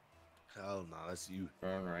cracked. Hell no, that's you.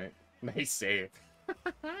 All right. Nice save.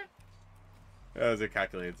 That was a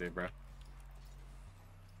calculated save, bro.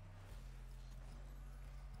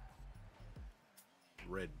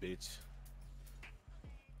 Red bitch.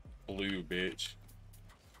 Blue bitch.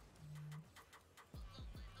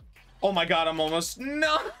 Oh my god, I'm almost...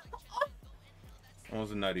 No!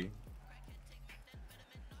 Almost a nutty.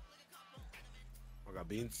 I got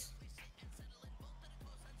beans.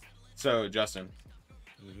 So, Justin.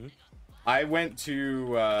 I went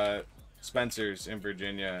to Spencer's in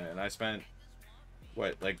Virginia, and I spent,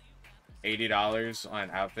 what, like $80 on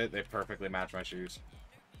an outfit. They perfectly match my shoes.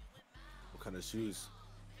 What kind of shoes?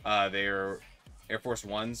 They're Air Force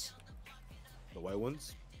Ones. The white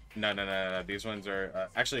ones? No. These ones are,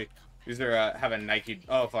 actually, these are, have a Nike...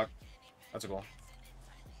 Oh, fuck. That's cool.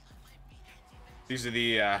 These are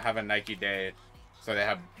the, have a Nike day. So they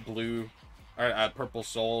have blue, or purple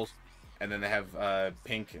soles, and then they have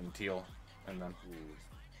pink and teal in them.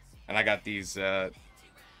 And I got these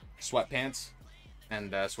sweatpants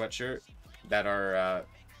and sweatshirt that are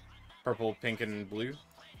purple, pink, and blue.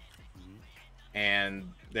 And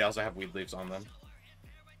they also have weed leaves on them.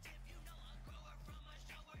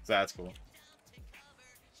 So that's cool.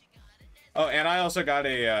 Oh, and I also got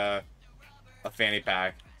a fanny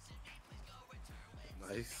pack.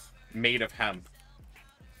 Nice. Made of hemp.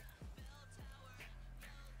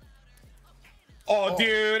 Oh,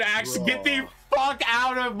 dude, actually, get the fuck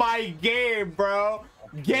out of my game, bro.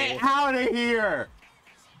 Get out of here.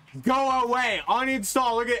 Go away.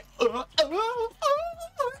 Uninstall. Look at...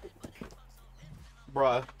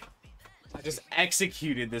 Bruh. I just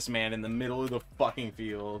executed this man in the middle of the fucking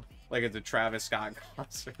field. Like it's a Travis Scott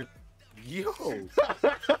concert. Yo.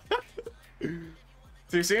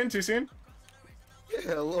 Too soon? Too soon?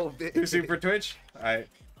 Yeah, a little bit. Too soon for Twitch? Alright.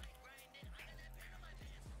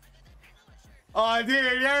 Oh,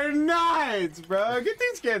 dude, you're nuts, bro. Get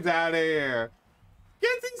these kids out of here.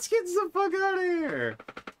 Get these kids the fuck out of here.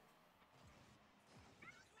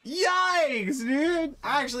 Yikes, dude.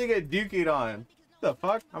 I actually get duked on. What the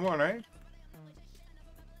fuck? I'm on, right?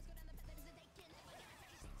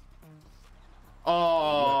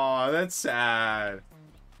 Oh, that's sad.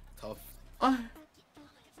 Tough. Do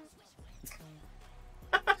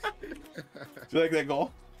you like that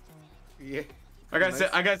goal? Yeah. I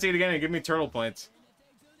gotta see it again and give me turtle points.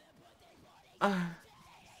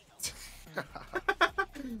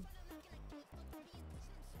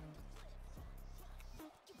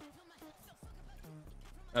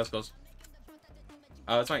 That's close.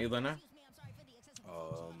 That's not you, Lena.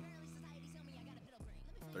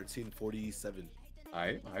 1347.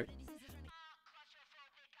 Alright.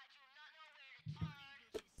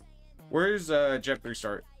 Where's Jet 3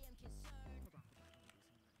 start?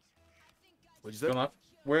 What'd you say? Going up.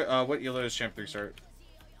 Where what elo is Champ 3 start?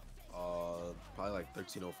 Probably like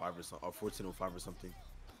 1305 or something, or 1405 or something.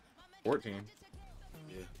 14.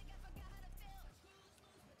 Yeah.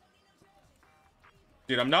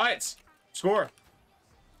 Dude, I'm nuts! Score!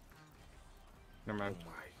 Never Oh mind.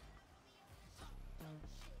 my.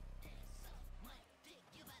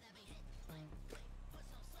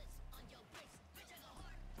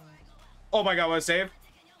 Oh my god, what a save!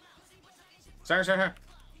 Sorry. My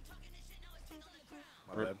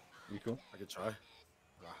bad. You cool? I could try.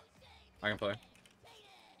 I can play.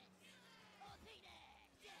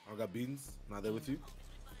 I got beans. Not there with you.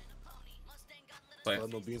 Play. I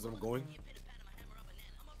have no beans. I'm going.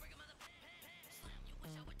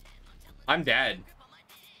 I'm dead.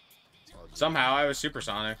 Somehow I was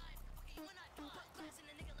supersonic.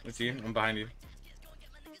 It's you. I'm behind you.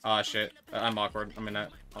 Ah, shit. I'm awkward. I'm in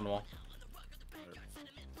that on the wall.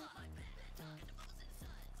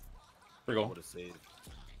 Pretty cool. What a save.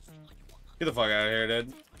 Get the fuck out of here,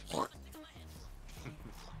 dude.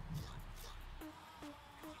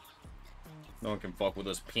 No one can fuck with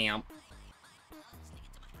us, pimp.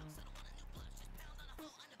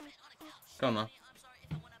 Come on.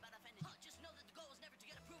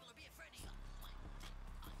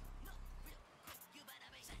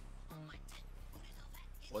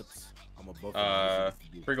 What? I'm above.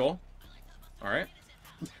 Free goal. Alright.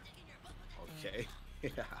 Okay. Yeah.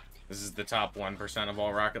 This is the top 1% of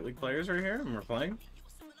all Rocket League players right here, and we're playing.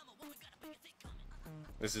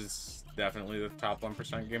 This is definitely the top 1%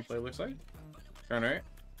 gameplay looks like. Turn right.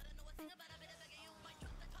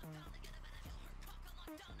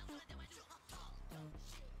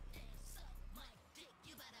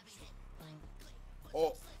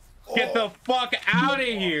 Oh. Get the fuck out of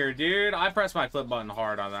here, dude. I pressed my clip button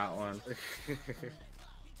hard on that one.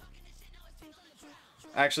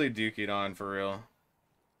 Actually duked on for real.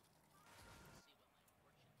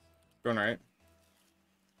 Going right.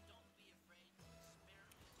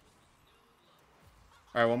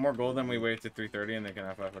 Alright, one more goal, then we wait to 3:30 and they can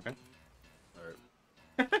FF, okay?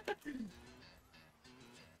 Alright.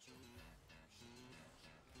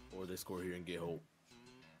 Or they score here and get hope.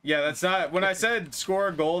 Yeah, that's not... When I said score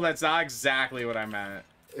a goal, that's not exactly what I meant.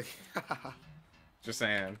 Just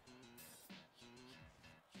saying.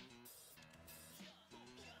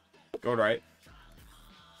 Go right.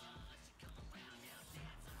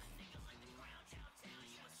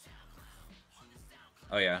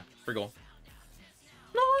 Oh yeah, free goal.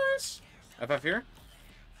 Nice! FF here?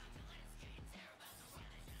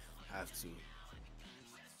 Have to.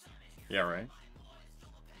 Yeah, right.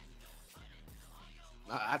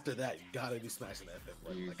 After that, you gotta be smashing that FF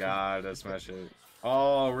button. You Like, gotta smash it.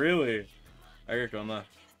 Oh, really? I get going left.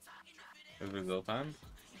 Is Brazil time?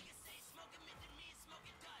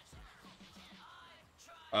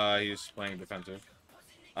 He's playing defensive.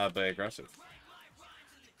 But aggressive.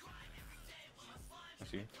 I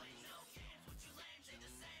see.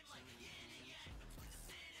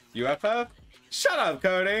 UFF? Shut up,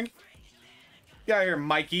 coding! Get out here,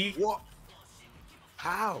 Mikey. What?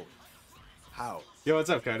 How? How? Yo, what's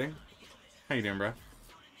up, coding? How you doing, bro?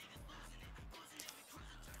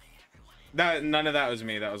 None of that was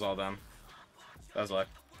me. That was all them. That was luck.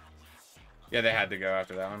 Yeah, they had to go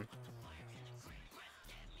after that one.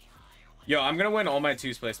 Yo, I'm gonna win all my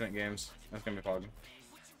 2's placement games. That's gonna be fun.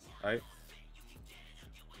 Alright?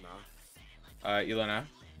 Nah. Elena.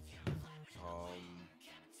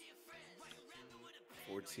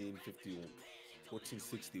 1451.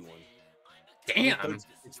 1461. Damn!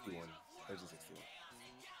 1361. There's a 61.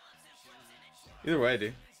 Either way,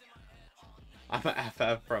 dude. I'm a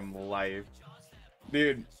FF from life.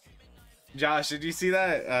 Dude, Josh, did you see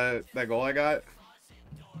that that goal I got?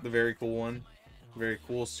 The very cool one. Very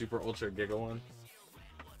cool, super ultra giga one.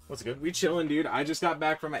 What's good? We chilling, dude. I just got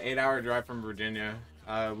back from an 8-hour drive from Virginia.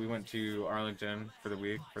 We went to Arlington for the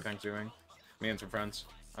week for Thanksgiving. Me and some friends.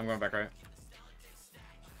 I'm going back right.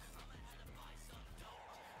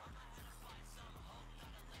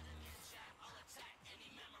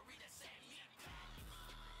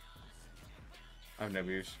 I have no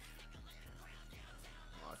views.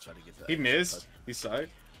 I'll try to get that. He missed. He sucked.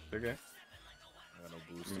 Okay. I got no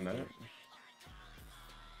boost. No.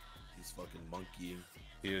 He's fucking monkeying.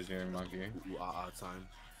 He is doing monkey. Ooh, time.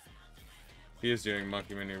 He is doing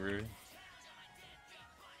monkey maneuver.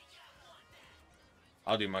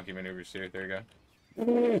 I'll do monkey maneuvers too. There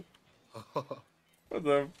you go. What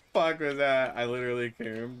the fuck was that? I literally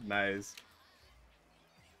coomed. Nice.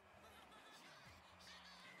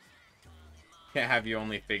 Can't have you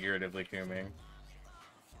only figuratively cooming.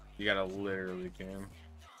 You gotta literally coom.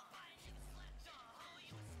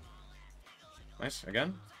 Nice.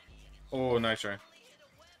 Again? Oh, nice try.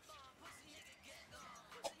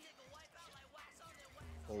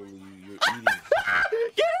 Holy, you're eating.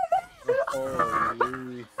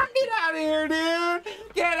 Holy. Get out of here, dude!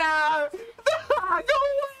 Get out! Go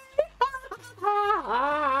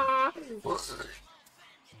away!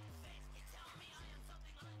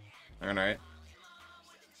 Alright.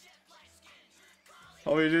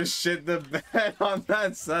 Oh, we just shit the bed on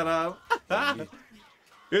that setup.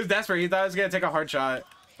 He was desperate. He thought I was gonna take a hard shot.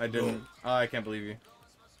 I didn't. Oh, I can't believe you.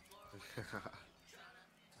 I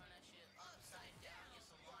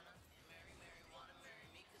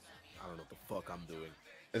don't know what the fuck I'm doing.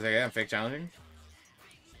 Is that yeah, I'm fake challenging?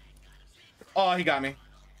 Oh, he got me.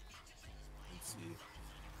 Let's see.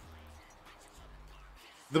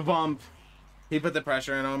 The bump. He put the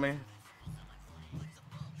pressure in on me.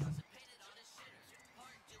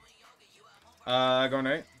 Going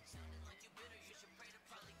right.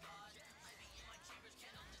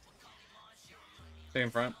 Stay in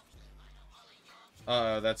front.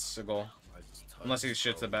 That's a goal. Unless he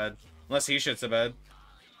shits the bed. Unless he shits the bed.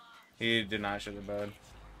 He did not shit the bed.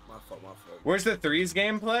 My fault, my fault. Where's the threes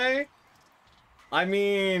gameplay? I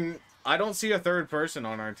mean, I don't see a third person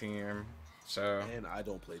on our team. So. And I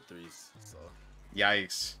don't play threes, so.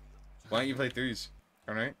 Yikes. Why don't you play threes?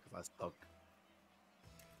 Alright? I stuck.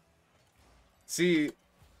 See,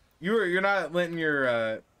 you're not letting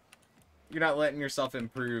your you're not letting yourself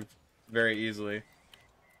improve very easily.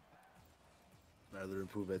 Rather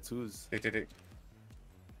improve at twos. Tick.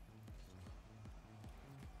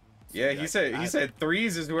 Yeah, he said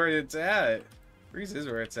threes is where it's at. Threes is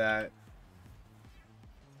where it's at.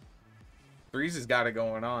 Threes has got it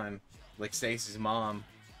going on, like Stacy's mom.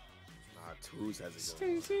 Nah, twos has it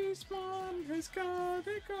going on. Stacy's mom has got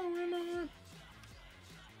it going on.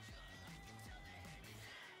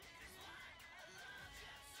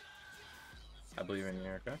 I believe in you,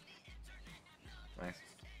 Erica. Nice.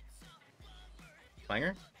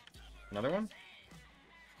 Clanger? Another one?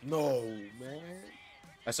 No, man.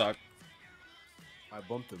 I suck. I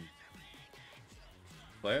bumped him.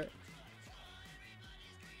 Play it.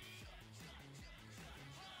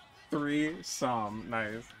 3-some.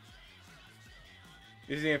 Nice.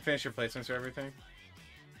 You just need to finish your placements or everything?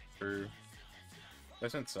 True.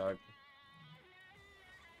 This one sucked.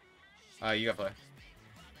 You got play.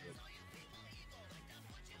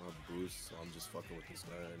 My boost, so I'm just fucking with this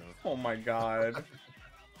guy right now. Oh my god.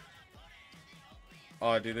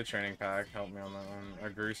 Oh, dude, the training pack. Help me on that one. A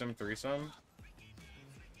gruesome threesome.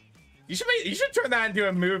 You should turn that into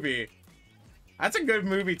a movie. That's a good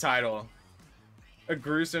movie title. A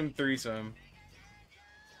gruesome threesome.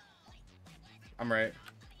 I'm right.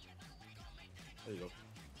 There you go.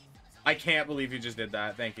 I can't believe you just did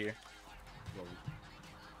that. Thank you. Well,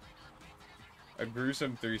 A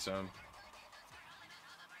gruesome threesome.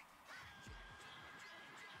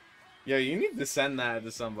 Yeah, you need to send that to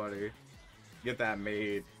somebody. Get that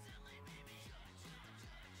made.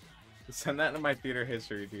 Send that to my theater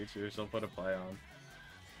history teacher. She'll put a play on.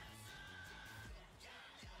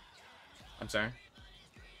 I'm sorry? oh,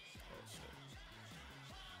 shit.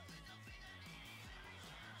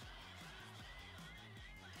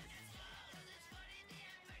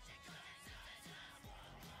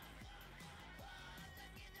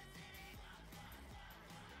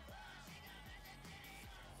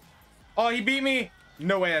 Oh, he beat me!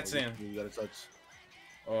 No way that's in. You gotta touch.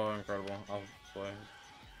 Oh, incredible. I'll play.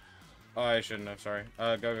 Oh, I shouldn't have. Sorry. Go.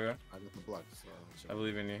 I got the block, so I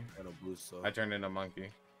believe in you. I got no boost, so. I turned into a monkey.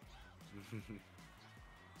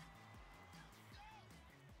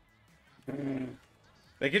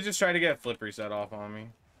 They could just try to get a flip reset off on me.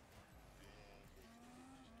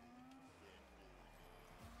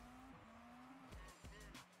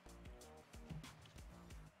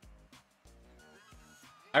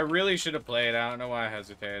 I really should have played. I don't know why I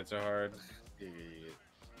hesitated so hard. Yeah.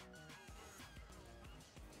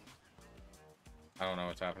 I don't know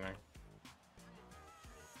what's happening.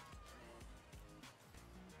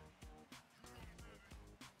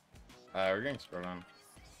 We're getting screwed on.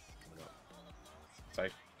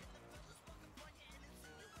 Psych.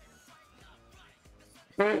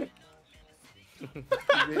 He's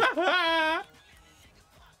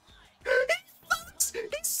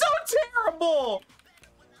so terrible!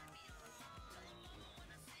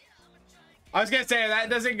 I was gonna say, if that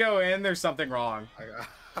doesn't go in, there's something wrong.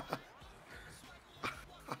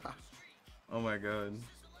 Oh my god.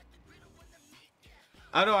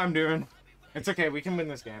 I know what I'm doing. It's okay, we can win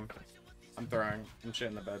this game. I'm throwing. I'm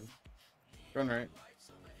shitting the bed. Going right.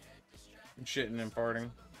 I'm shitting and farting.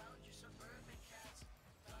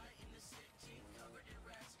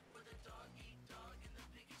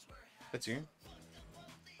 That's you.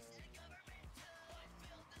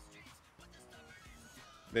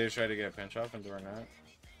 They just try to get a pinch off and throw a net.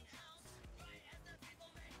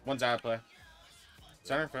 One's out of play.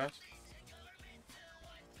 Center fast.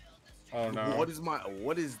 Oh no.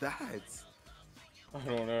 What is that? I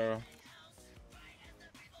don't know.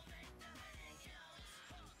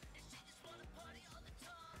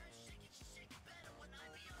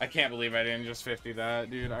 I can't believe I didn't just 50 that,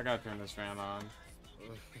 dude. I gotta turn this fan on.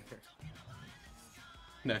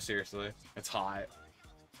 No, seriously. It's hot.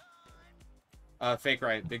 Fake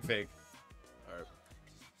right. Big fake. Alright.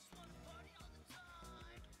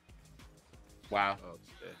 Wow.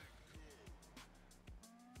 Okay.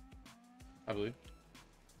 I believe.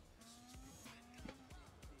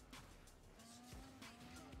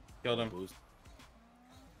 Killed him. Boost.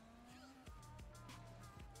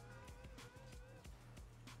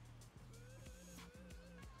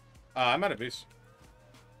 I'm out of boost.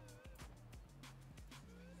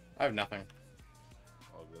 I have nothing.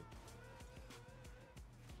 All good.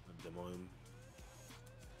 Demo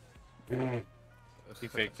him. He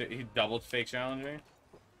faked it. He doubled fake challenge me. Nice.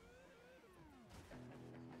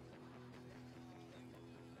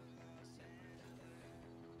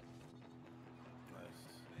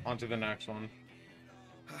 On to the next one.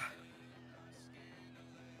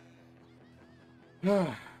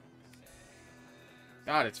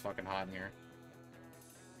 God, it's fucking hot in here.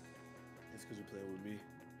 It's because you're playing with me.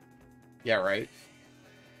 Yeah, right.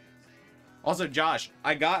 Also, Josh,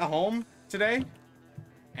 I got home today,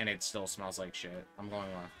 and it still smells like shit. I'm going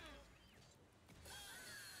on.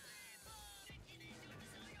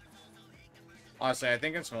 Honestly, I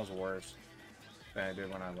think it smells worse than it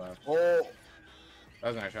did when I left. Oh, That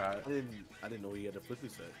was a nice shot. I didn't know he had a flip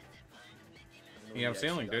reset. He had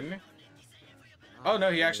ceiling, didn't he? Oh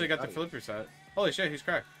no, he actually got the flip reset. Holy shit, he's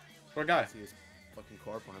cracked. Poor guy. See his fucking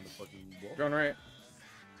car behind the fucking wall. Going right.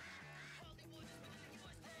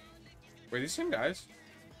 Were these same guys?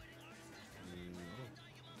 I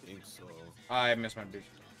don't think so. I missed my beat.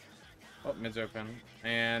 Oh, mid's open.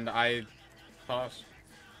 And I toss.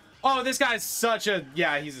 Oh, this guy's such a...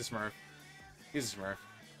 Yeah, he's a smurf. He's a smurf.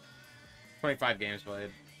 25 games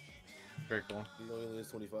played. Very cool. You know he only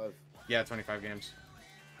has 25. Yeah, 25 games.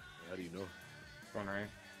 How do you know? Going right.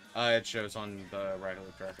 It shows on the right of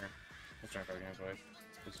the tracker. It's 25 games played.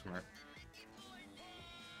 He's a smurf.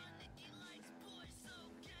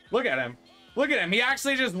 Look at him. Look at him. He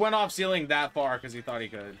actually just went off ceiling that far because he thought he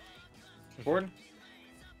could. Board?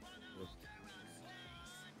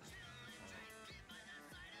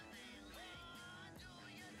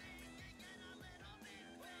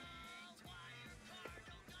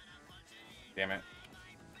 Damn it.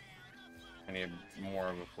 I need more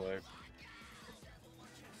of a flick.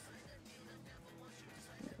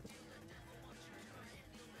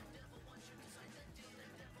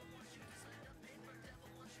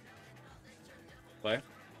 Play?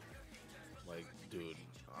 Like, dude.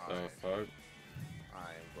 The fuck? I am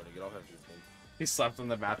going to get off after this thing. He slept on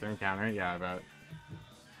the bathroom counter? Yeah, I bet.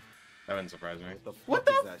 That wouldn't surprise me. What What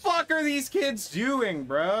the fuck is the that fuck are these kids doing,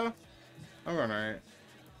 bro? I'm going right.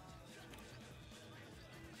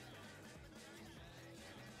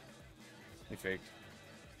 He faked.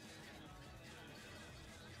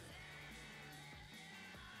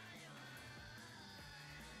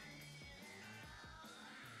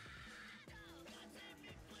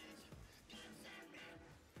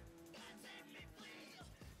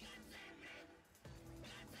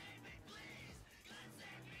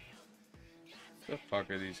 What the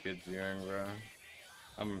fuck are these kids doing, bro?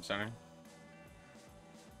 I'm center.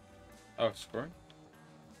 Oh, score.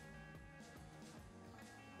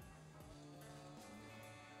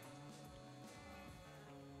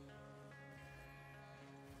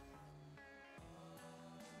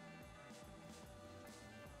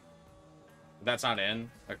 That's not in?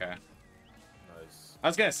 Okay. Nice. I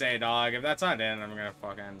was gonna say, dog, if that's not in, I'm gonna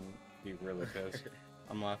fucking be really pissed.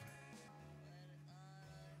 I'm left.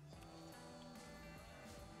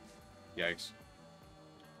 Yikes.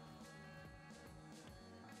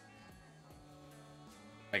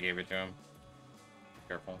 I gave it to him.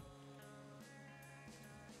 Careful.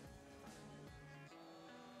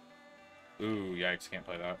 Ooh, yikes, can't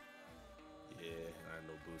play that. Yeah, I had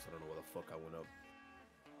no boost. I don't know where the fuck I went up.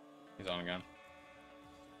 He's on again.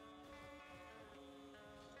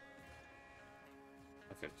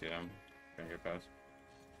 I 50 him. Gonna get past.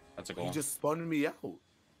 That's a goal. He just spun me out. What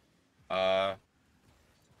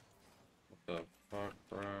the fuck,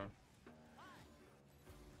 bro?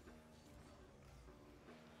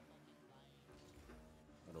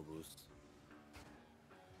 No boost.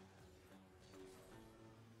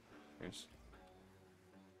 Here's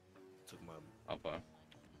Took my. up.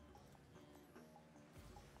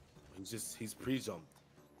 He's pre-jumped.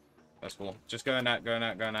 That's cool. Just go in that, go in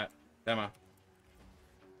that, go in that. Demo.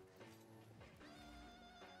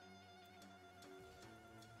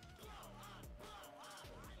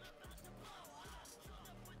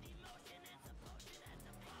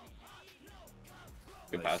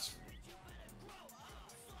 Good Nice. pass.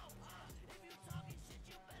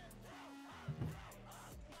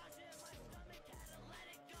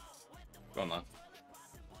 Going left.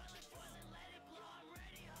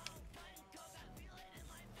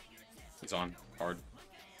 He's on. Hard.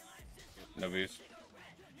 No boost.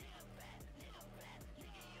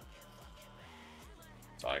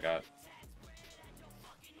 That's all I got.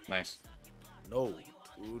 Nice. No,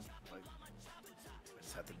 dude. Like, I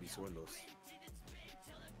just have to be scoring those.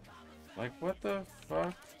 Like, what the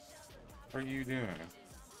fuck are you doing?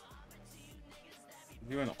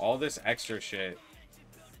 You're doing all this extra shit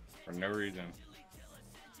for no reason.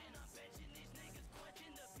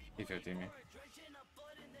 He 50 me.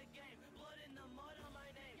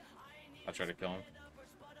 I'll try to kill him.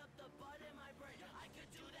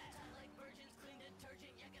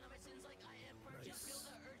 Nice.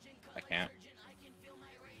 I can't.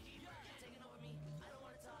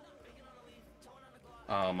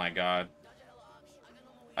 Oh my god.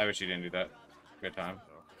 I wish you didn't do that. Good time.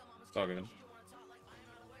 It's all good.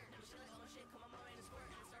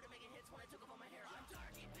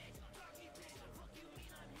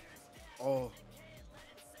 Oh,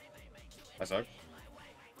 I suck.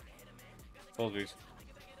 Full boost.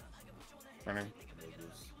 Running. no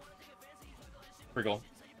boost. Free goal.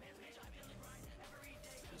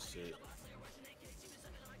 Good shit.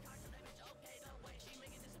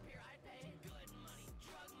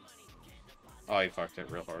 Oh, he fucked it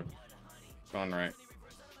real hard. Going right.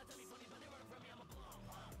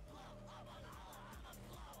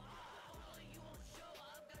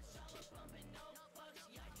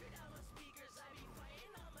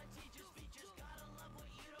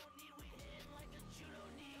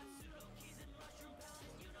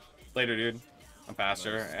 Later, dude. I'm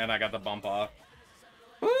faster, Nice. and I got the bump off.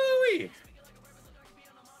 Woo-wee!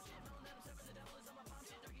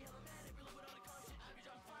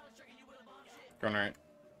 Going right.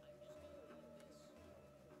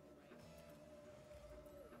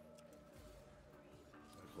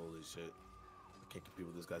 Like, holy shit. I can't compete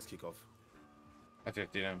with this guy's kickoff. I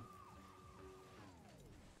 50'd him.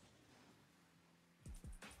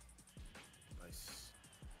 Nice.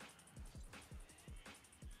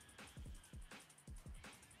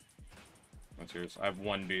 What's yours? I have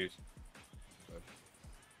one boost. Okay.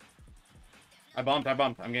 I bumped.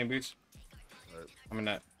 I'm getting boost. Alright. I'm in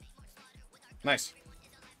net. Nice.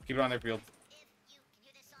 Keep it on their field.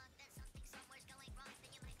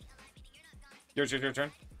 Your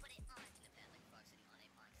turn.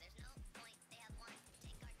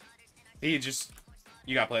 You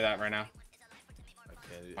gotta play that right now. I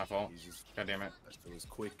can't. My fault. He's just, God damn it. that shit was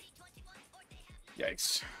quick.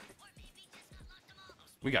 Yikes.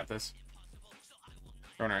 We got this.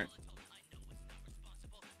 Going right.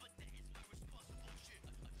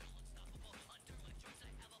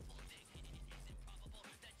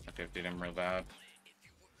 I 50'd him real bad.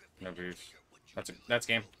 No boost. That's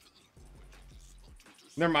game.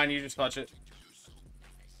 Never mind, you just clutch it.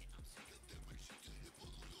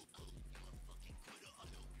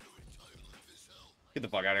 Get the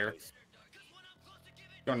fuck out of here.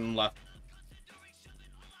 Going left.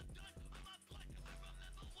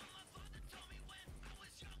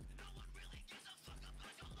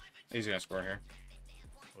 He's gonna score here.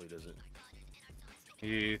 Oh, he doesn't.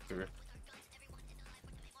 He threw.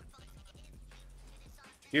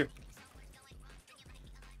 Here.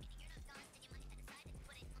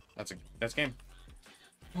 That's game.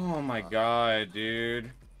 Oh my god,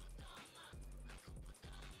 dude.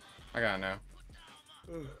 I gotta know.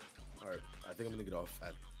 Alright, I think I'm gonna get off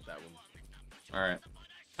at that one. Alright.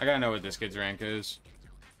 I gotta know what this kid's rank is.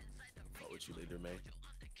 Fuck with you later, man.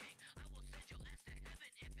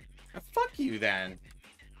 Fuck you then.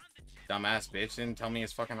 Dumbass bitch didn't tell me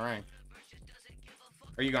his fucking rank.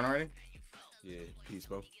 Are you gone already? Yeah, peace,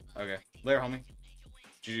 bro. Okay. Later, homie.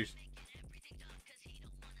 GG's.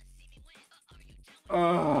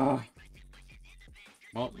 Well,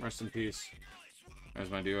 rest in peace. There's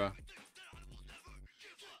my duo.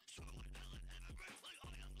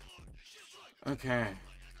 Okay.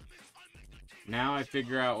 Now I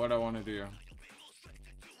figure out what I want to do.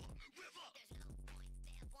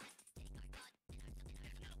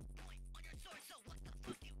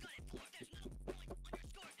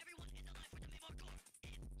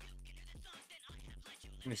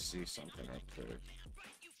 Let me see something real quick.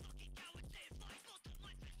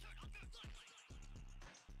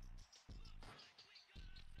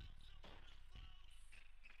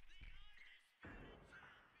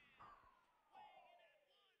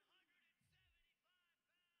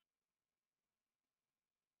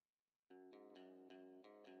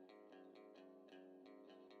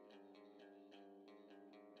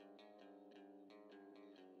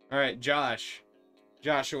 All right,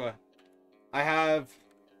 Joshua, I have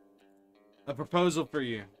a proposal for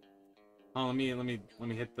you. Oh, let me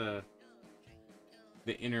hit the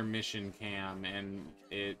intermission cam, and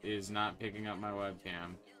it is not picking up my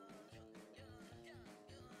webcam.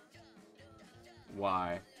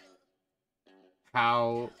 Why?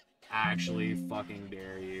 How actually fucking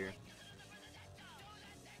dare you?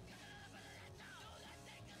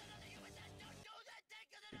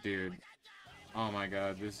 Dude. Oh my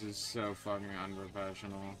god, this is so fucking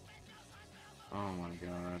unprofessional. Oh my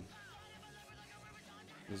god.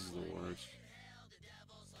 This is the worst.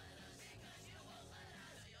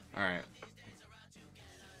 Alright.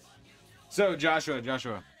 So,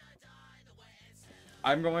 Joshua.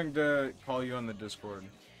 I'm going to call you on the Discord.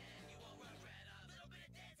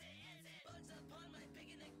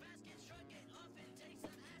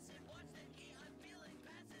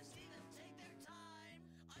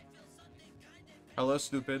 Hello,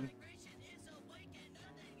 stupid.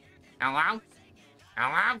 Hello?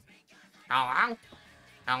 Hello? Hello?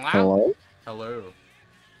 Hello? Hello? Hello.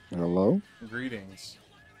 Hello? Greetings.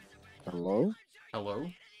 Hello?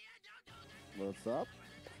 Hello? What's up?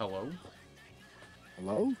 Hello?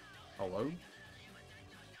 Hello? Hello?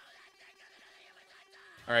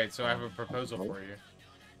 Alright, so I have a proposal Hello? for you.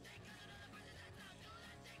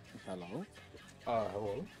 Hello?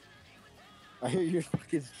 Hello? I hear you're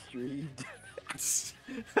fucking streamed.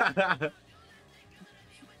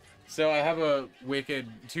 So I have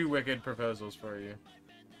two wicked proposals for you.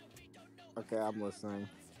 Okay, I'm listening.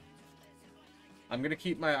 I'm gonna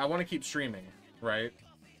I want to keep streaming, right?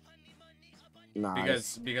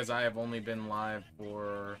 Nice. Because I have only been live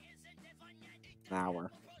for An hour.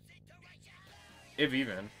 if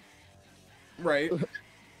even, right?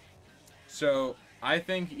 So I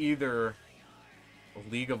think either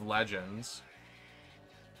League of Legends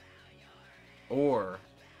or,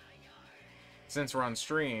 since we're on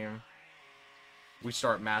stream, we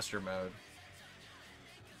start Master Mode.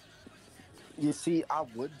 You see, I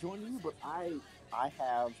would join you, but I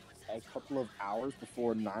have a couple of hours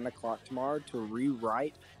before 9 o'clock tomorrow to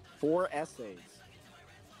rewrite 4 essays.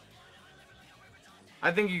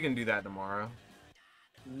 I think you can do that tomorrow.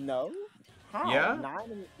 No? How? Yeah?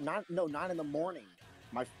 9 in the morning.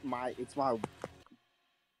 It's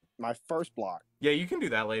my first block. Yeah, you can do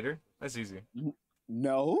that later. That's easy.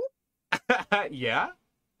 No? Yeah?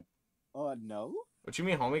 No? What you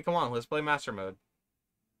mean, homie? Come on, let's play Master Mode.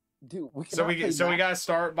 Dude, we gotta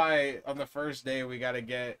start on the first day. We gotta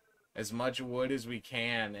get as much wood as we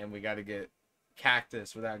can, and we gotta get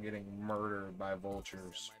cactus without getting murdered by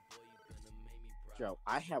vultures. Joe,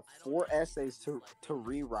 I have 4 essays to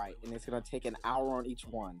rewrite, and it's gonna take an hour on each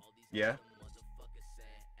one. Yeah.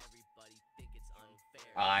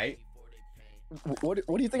 Alright. What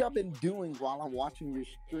do you think I've been doing while I'm watching your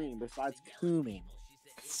stream besides cooming?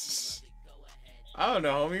 I don't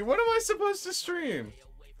know, homie. What am I supposed to stream?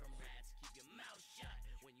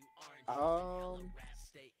 Hold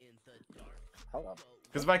on.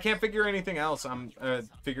 Because if I can't figure anything else, I'm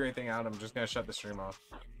just gonna shut the stream off.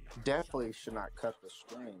 Definitely should not cut the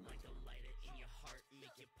stream.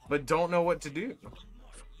 But don't know what to do.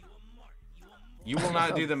 You will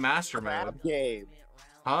not do the master mode. Game.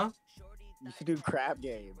 Huh? You should do crab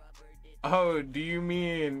game. Oh, do you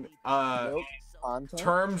mean Nope. Content?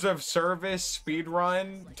 terms of service speed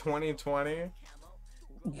run 2020?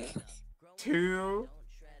 2.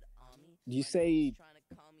 Do you say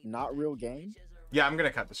not real game? Yeah, I'm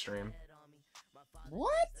gonna cut the stream.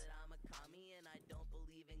 What?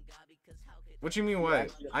 What you mean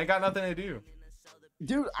what? I got nothing to do.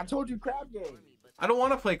 Dude, I told you crab game. I don't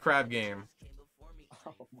want to play crab game.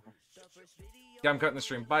 Oh my. Yeah, I'm cutting the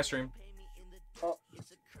stream. Bye, stream.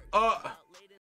 Oh.